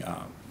covering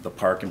the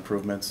park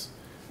improvements,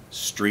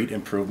 street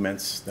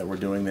improvements that we're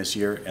doing this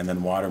year, and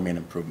then water main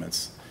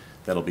improvements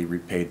that'll be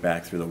repaid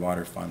back through the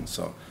water fund.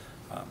 So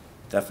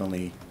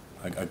definitely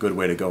a good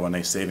way to go, a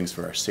nice savings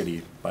for our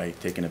city by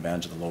taking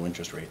advantage of the low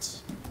interest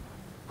rates.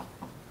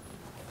 All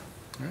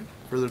right,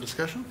 further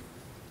discussion?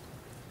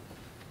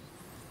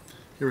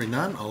 Hearing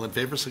none, all in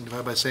favor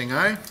signify by saying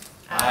aye.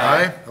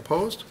 Aye.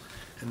 Opposed?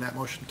 And that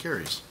motion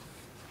carries.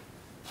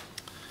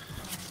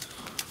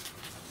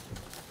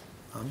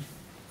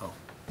 Oh.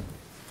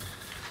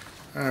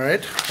 All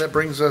right, that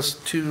brings us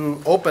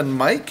to open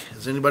mic.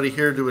 Is anybody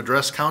here to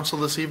address council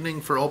this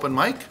evening for open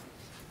mic?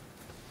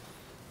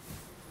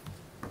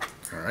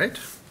 All right.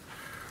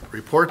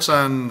 Reports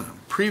on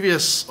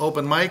previous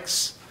open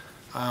mics.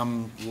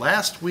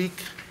 Last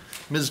week,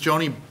 Ms.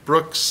 Joni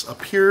Brooks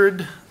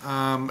appeared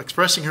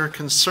expressing her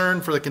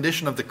concern for the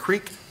condition of the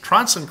creek,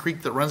 Tronson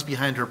Creek, that runs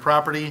behind her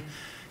property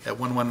at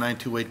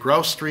 11928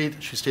 Grouse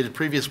Street. She stated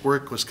previous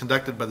work was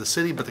conducted by the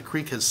city, but the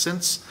creek has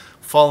since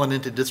fallen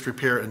into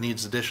disrepair and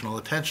needs additional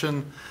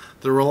attention.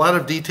 There were a lot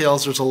of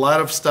details. There's a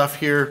lot of stuff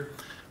here,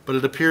 but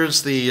it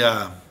appears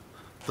the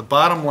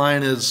bottom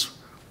line is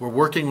we're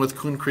working with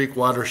Coon Creek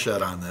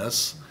Watershed on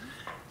this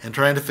and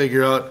trying to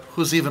figure out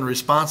who's even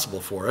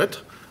responsible for it.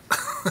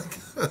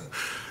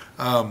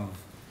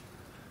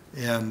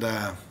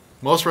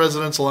 Most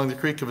residents along the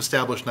creek have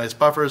established nice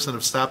buffers and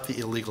have stopped the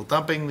illegal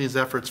dumping. These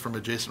efforts from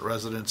adjacent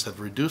residents have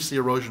reduced the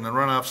erosion and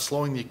runoff,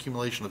 slowing the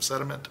accumulation of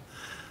sediment.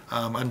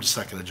 I'm just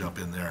not going to jump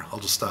in there. I'll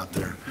just stop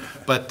there.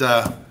 But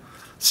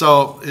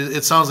so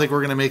it sounds like we're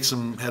going to make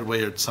some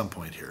headway at some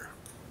point here.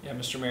 Yeah,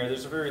 Mr. Mayor,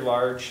 there's a very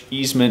large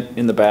easement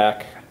in the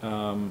back.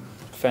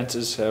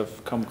 Fences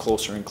have come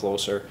closer and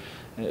closer.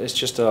 It's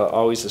just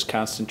always this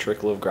constant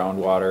trickle of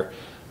groundwater.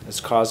 It's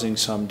causing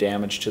some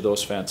damage to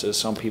those fences.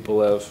 Some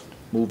people have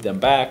moved them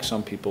back.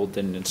 Some people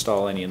didn't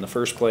install any in the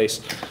first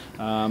place.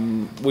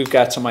 We've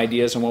got some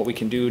ideas on what we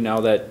can do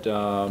now that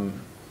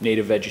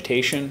native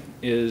vegetation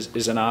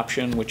is an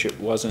option, which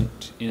it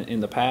wasn't in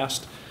the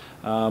past.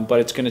 But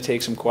it's going to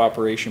take some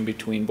cooperation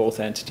between both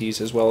entities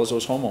as well as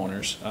those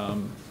homeowners.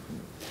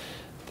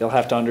 They'll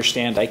have to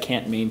understand I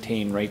can't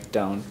maintain right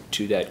down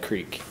to that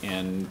creek,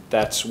 and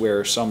that's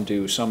where some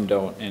do, some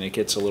don't, and it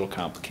gets a little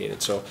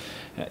complicated. So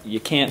you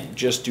can't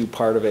just do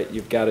part of it,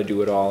 you've got to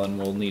do it all, and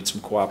we'll need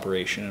some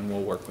cooperation, and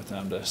we'll work with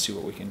them to see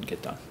what we can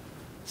get done.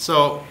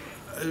 So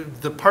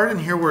the part in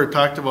here where it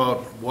talked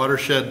about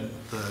watershed,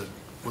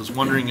 was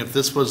wondering if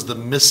this was the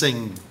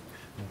missing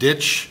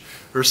ditch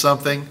or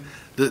something.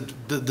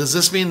 Does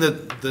this mean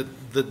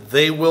that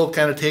they will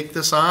kind of take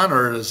this on,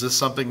 or is this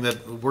something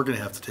that we're going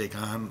to have to take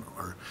on?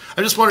 Or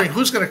I'm just wondering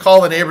who's going to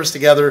call the neighbors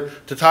together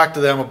to talk to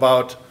them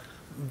about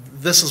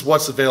this is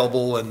what's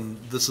available and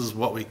this is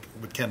what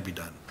can be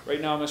done.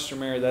 Right now, Mr.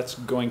 Mayor, that's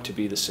going to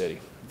be the city.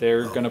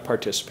 They're going to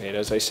participate.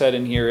 As I said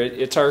in here,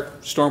 it's our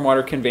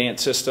stormwater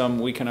conveyance system.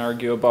 We can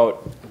argue about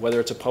whether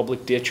it's a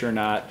public ditch or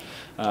not.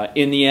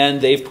 In the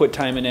end, they've put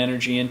time and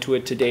energy into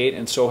it to date,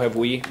 and so have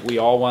we. We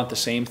all want the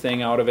same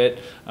thing out of it.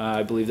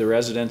 I believe the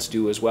residents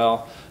do as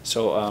well.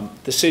 So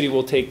the city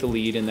will take the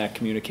lead in that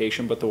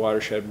communication, but the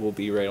watershed will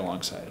be right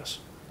alongside us.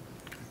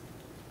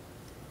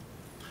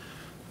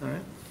 All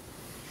right.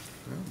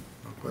 Well,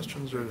 no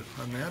questions on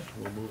that.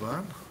 We'll move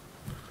on.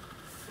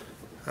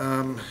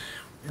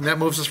 And that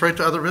moves us right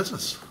to other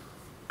business.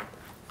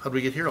 How'd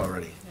we get here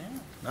already? Yeah.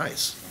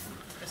 Nice.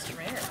 Mr.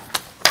 Mayor.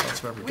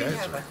 Councilmember We Geisler.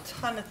 have a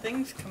ton of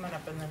things coming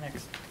up in the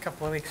next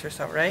couple of weeks or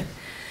so, right?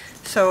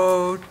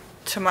 So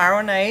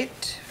tomorrow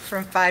night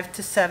from 5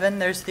 to 7,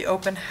 there's the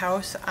open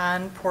house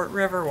on Port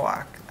River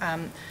Walk.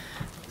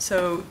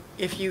 So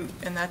if you,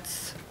 and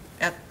that's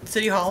at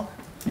City Hall,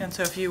 and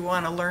so if you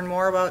want to learn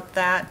more about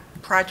that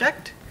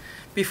project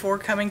before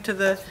coming to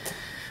the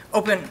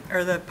open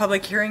or the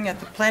public hearing at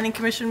the Planning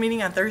Commission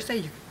meeting on Thursday,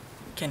 you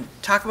can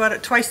talk about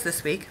it twice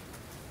this week.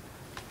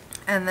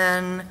 And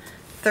then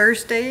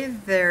Thursday,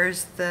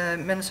 there's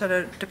the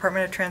Minnesota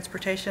Department of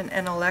Transportation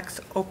NLX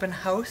open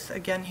house,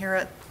 again here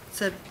at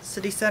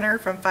City Center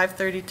from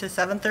 5:30 to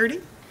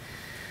 7:30.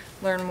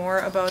 Learn more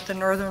about the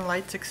Northern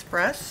Lights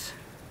Express.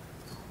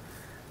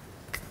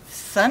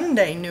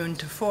 Sunday, noon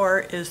to 4,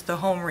 is the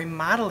home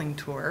remodeling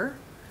tour.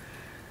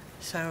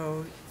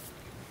 So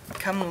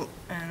come,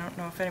 I don't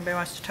know if anybody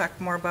wants to talk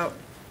more about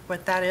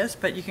what that is,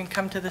 but you can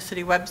come to the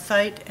city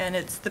website, and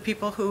it's the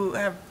people who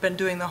have been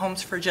doing the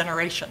homes for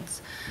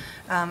generations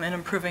and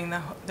improving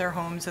their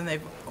homes, and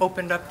they've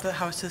opened up the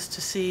houses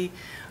to see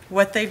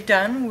what they've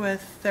done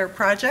with their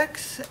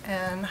projects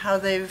and how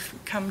they've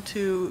come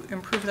to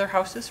improve their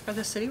houses for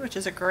the city, which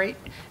is a great,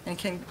 and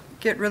can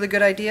get really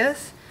good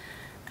ideas.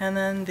 And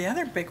then the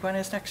other big one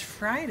is next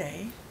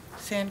Friday,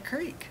 Sand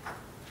Creek,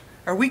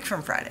 or a week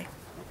from Friday,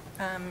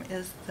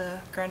 is the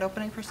grand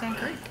opening for Sand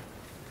Creek.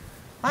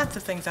 Lots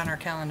of things on our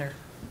calendar.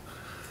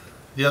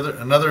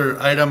 Another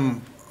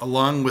item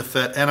along with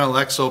that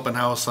NLX open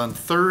house on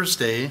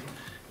Thursday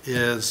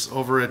is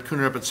over at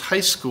Coon Rapids High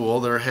School.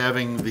 They're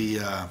having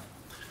the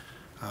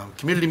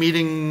community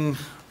meeting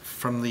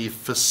from the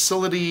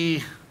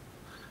facility.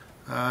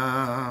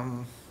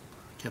 Can't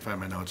find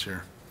my notes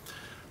here.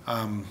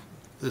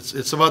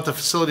 It's about the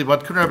facility,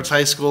 about Coon Rapids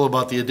High School,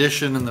 about the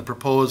addition and the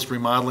proposed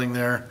remodeling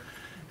there,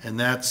 and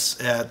that's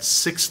at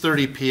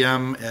 6:30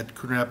 p.m. at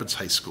Coon Rapids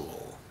High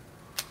School.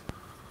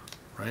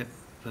 Right?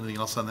 Anything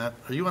else on that?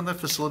 Are you on that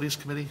facilities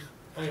committee?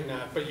 I'm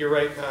not, but you're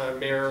right,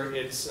 Mayor.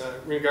 It's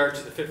in regard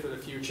to the Fit for the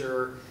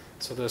Future.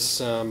 So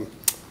this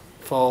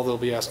fall, they'll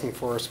be asking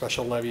for a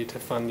special levy to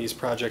fund these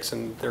projects,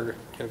 and they're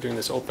kind of doing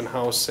this open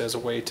house as a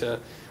way to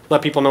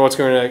let people know what's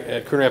going on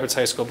at Coon Rapids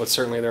High School, but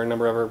certainly there are a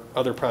number of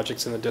other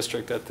projects in the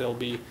district that they'll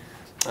be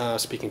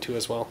speaking to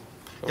as well.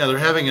 So. Yeah, they're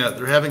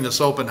having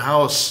this open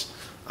house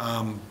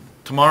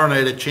tomorrow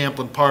night at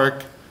Champlin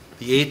Park,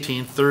 the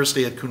 18th,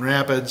 Thursday at Coon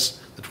Rapids,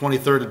 the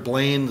 23rd at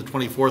Blaine, the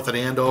 24th at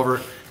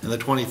Andover, and the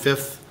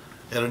 25th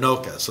at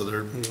Anoka. So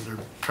they're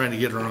trying to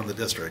get around the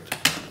district.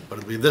 But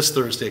it'll be this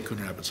Thursday at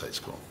Coon Rapids High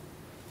School.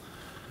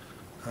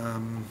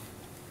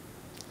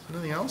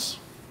 Anything else?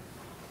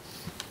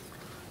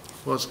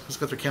 Well, who's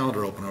got their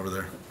calendar open over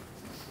there?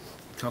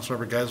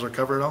 Councilmember Geisler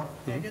cover it all?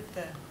 Did I get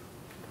the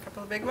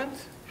couple of big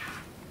ones?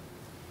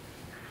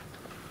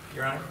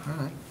 Your Honor? All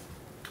right.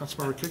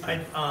 Councilmember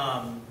Kicker.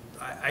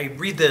 I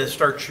read the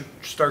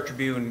Star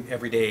Tribune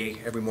every day,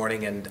 every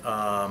morning, and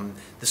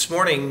this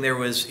morning there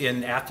was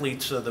in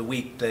Athletes of the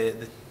Week,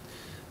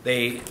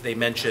 they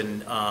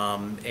mentioned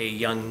a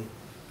young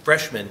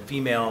freshman,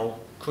 female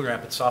Coon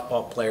Rapids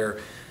softball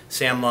player,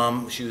 Sam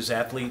Lum. She was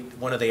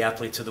one of the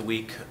Athletes of the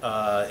Week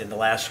in the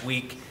last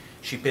week.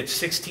 She pitched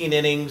 16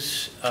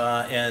 innings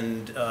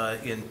and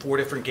in 4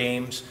 different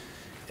games,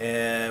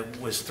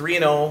 was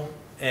 3-0.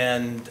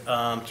 And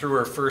threw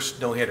her first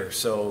no-hitter.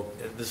 So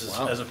this is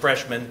as a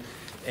freshman,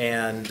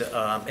 and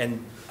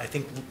I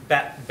think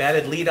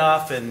batted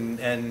leadoff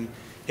and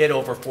hit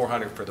over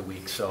 400 for the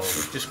week. So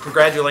just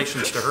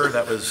congratulations to her.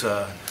 That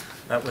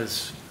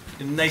was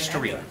nice to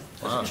read.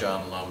 Wow.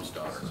 John Lum's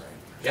daughter, right?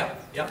 Yeah,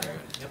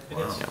 it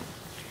is.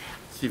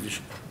 See if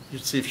you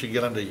see if she can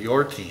get onto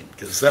your team,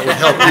 because that would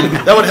help you.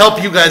 That would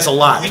help you guys a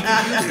lot.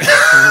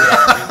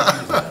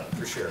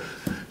 For sure.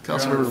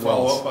 Councilmember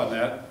Follow Wells. up on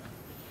that.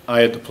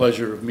 I had the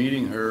pleasure of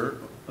meeting her,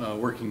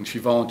 she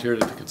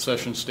volunteered at the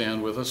concession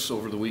stand with us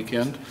over the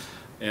weekend,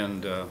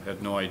 and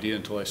had no idea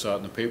until I saw it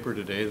in the paper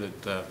today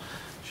that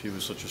she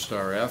was such a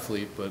star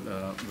athlete, but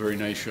very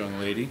nice young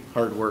lady,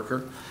 hard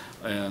worker.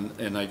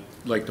 And I'd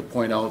like to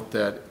point out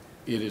that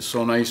it is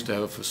so nice to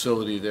have a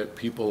facility that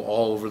people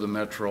all over the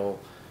metro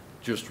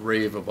just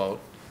rave about.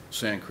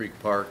 Sand Creek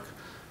Park,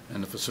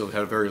 and the facility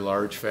had a very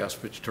large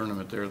fast pitch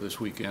tournament there this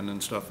weekend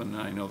and stuff, and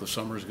I know the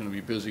summer is going to be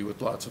busy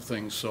with lots of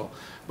things, so,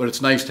 but it's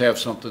nice to have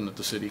something that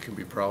the city can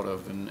be proud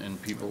of,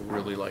 and people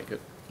really like it.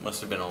 Must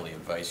have been all the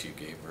advice you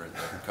gave her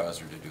that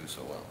caused her to do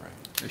so well, right?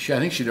 I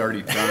think she'd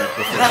already done it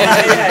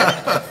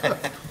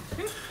before.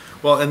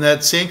 Well, and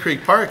that Sand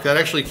Creek Park, that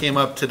actually came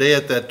up today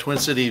at that Twin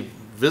City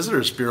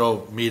Visitors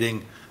Bureau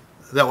meeting.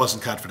 That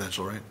wasn't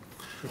confidential, right?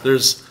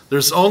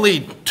 There's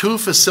only 2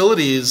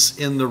 facilities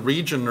in the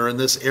region or in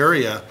this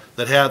area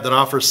that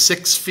offer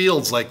 6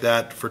 fields like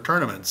that for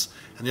tournaments,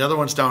 and the other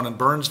one's down in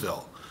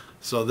Burnsville.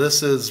 So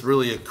this is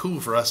really a coup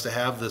for us to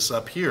have this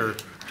up here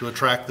to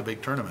attract the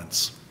big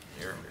tournaments.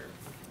 Here,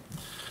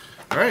 here.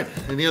 All right,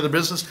 any other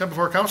business to come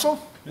before council?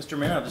 Mr.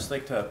 Mayor, I'd just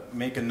like to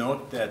make a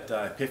note that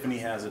Epiphany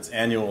has its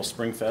annual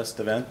Spring Fest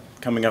event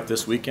coming up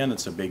this weekend.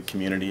 It's a big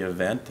community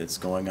event. It's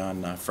going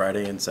on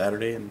Friday and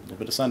Saturday and a little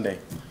bit of Sunday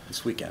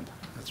this weekend.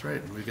 That's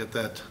right, we get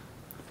that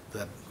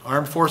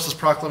Armed Forces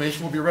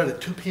Proclamation will be read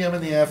at 2 p.m.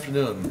 in the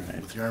afternoon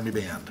with the Army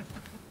Band.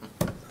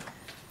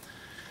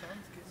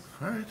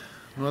 All right,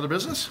 no other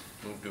business?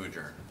 Move to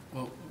adjourn.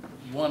 Well,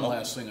 one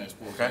last thing, I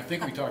suppose. Okay. I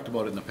think we talked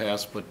about it in the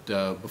past,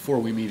 but before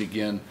we meet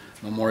again,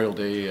 Memorial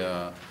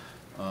Day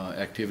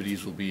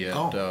activities will be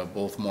at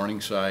both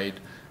Morningside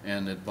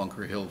and at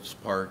Bunker Hills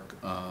Park.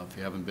 If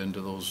you haven't been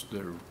to those,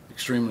 they're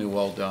extremely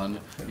well done.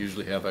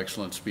 Usually have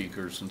excellent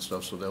speakers and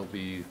stuff, so they'll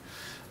be,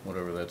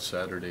 whatever that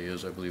Saturday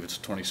is, I believe it's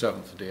the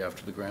 27th, the day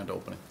after the grand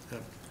opening.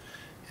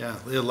 Yeah,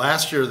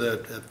 last year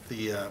at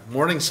the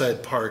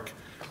Morningside Park,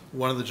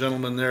 one of the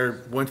gentlemen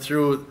there went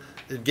through,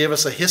 it gave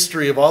us a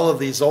history of all of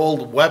these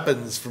old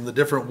weapons from the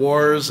different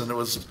wars, and it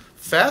was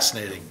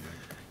fascinating.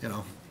 You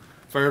know,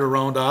 fired a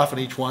round off in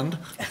each one.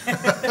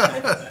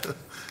 It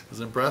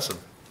was impressive.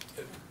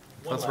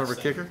 Councilmember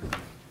Kicker?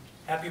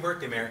 Happy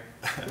birthday, Mayor.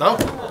 No,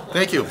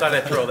 thank you. Thought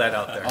I'd throw that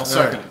out there. I'll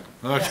second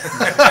it. Okay.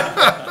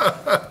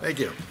 Thank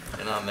you.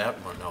 And on that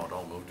note,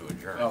 I'll move to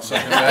adjourn. I'll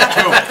second that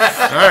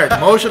too. All right,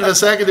 motion and a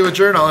second to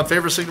adjourn. All in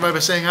favor signify by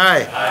saying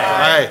aye.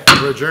 Aye.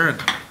 We're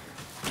adjourned.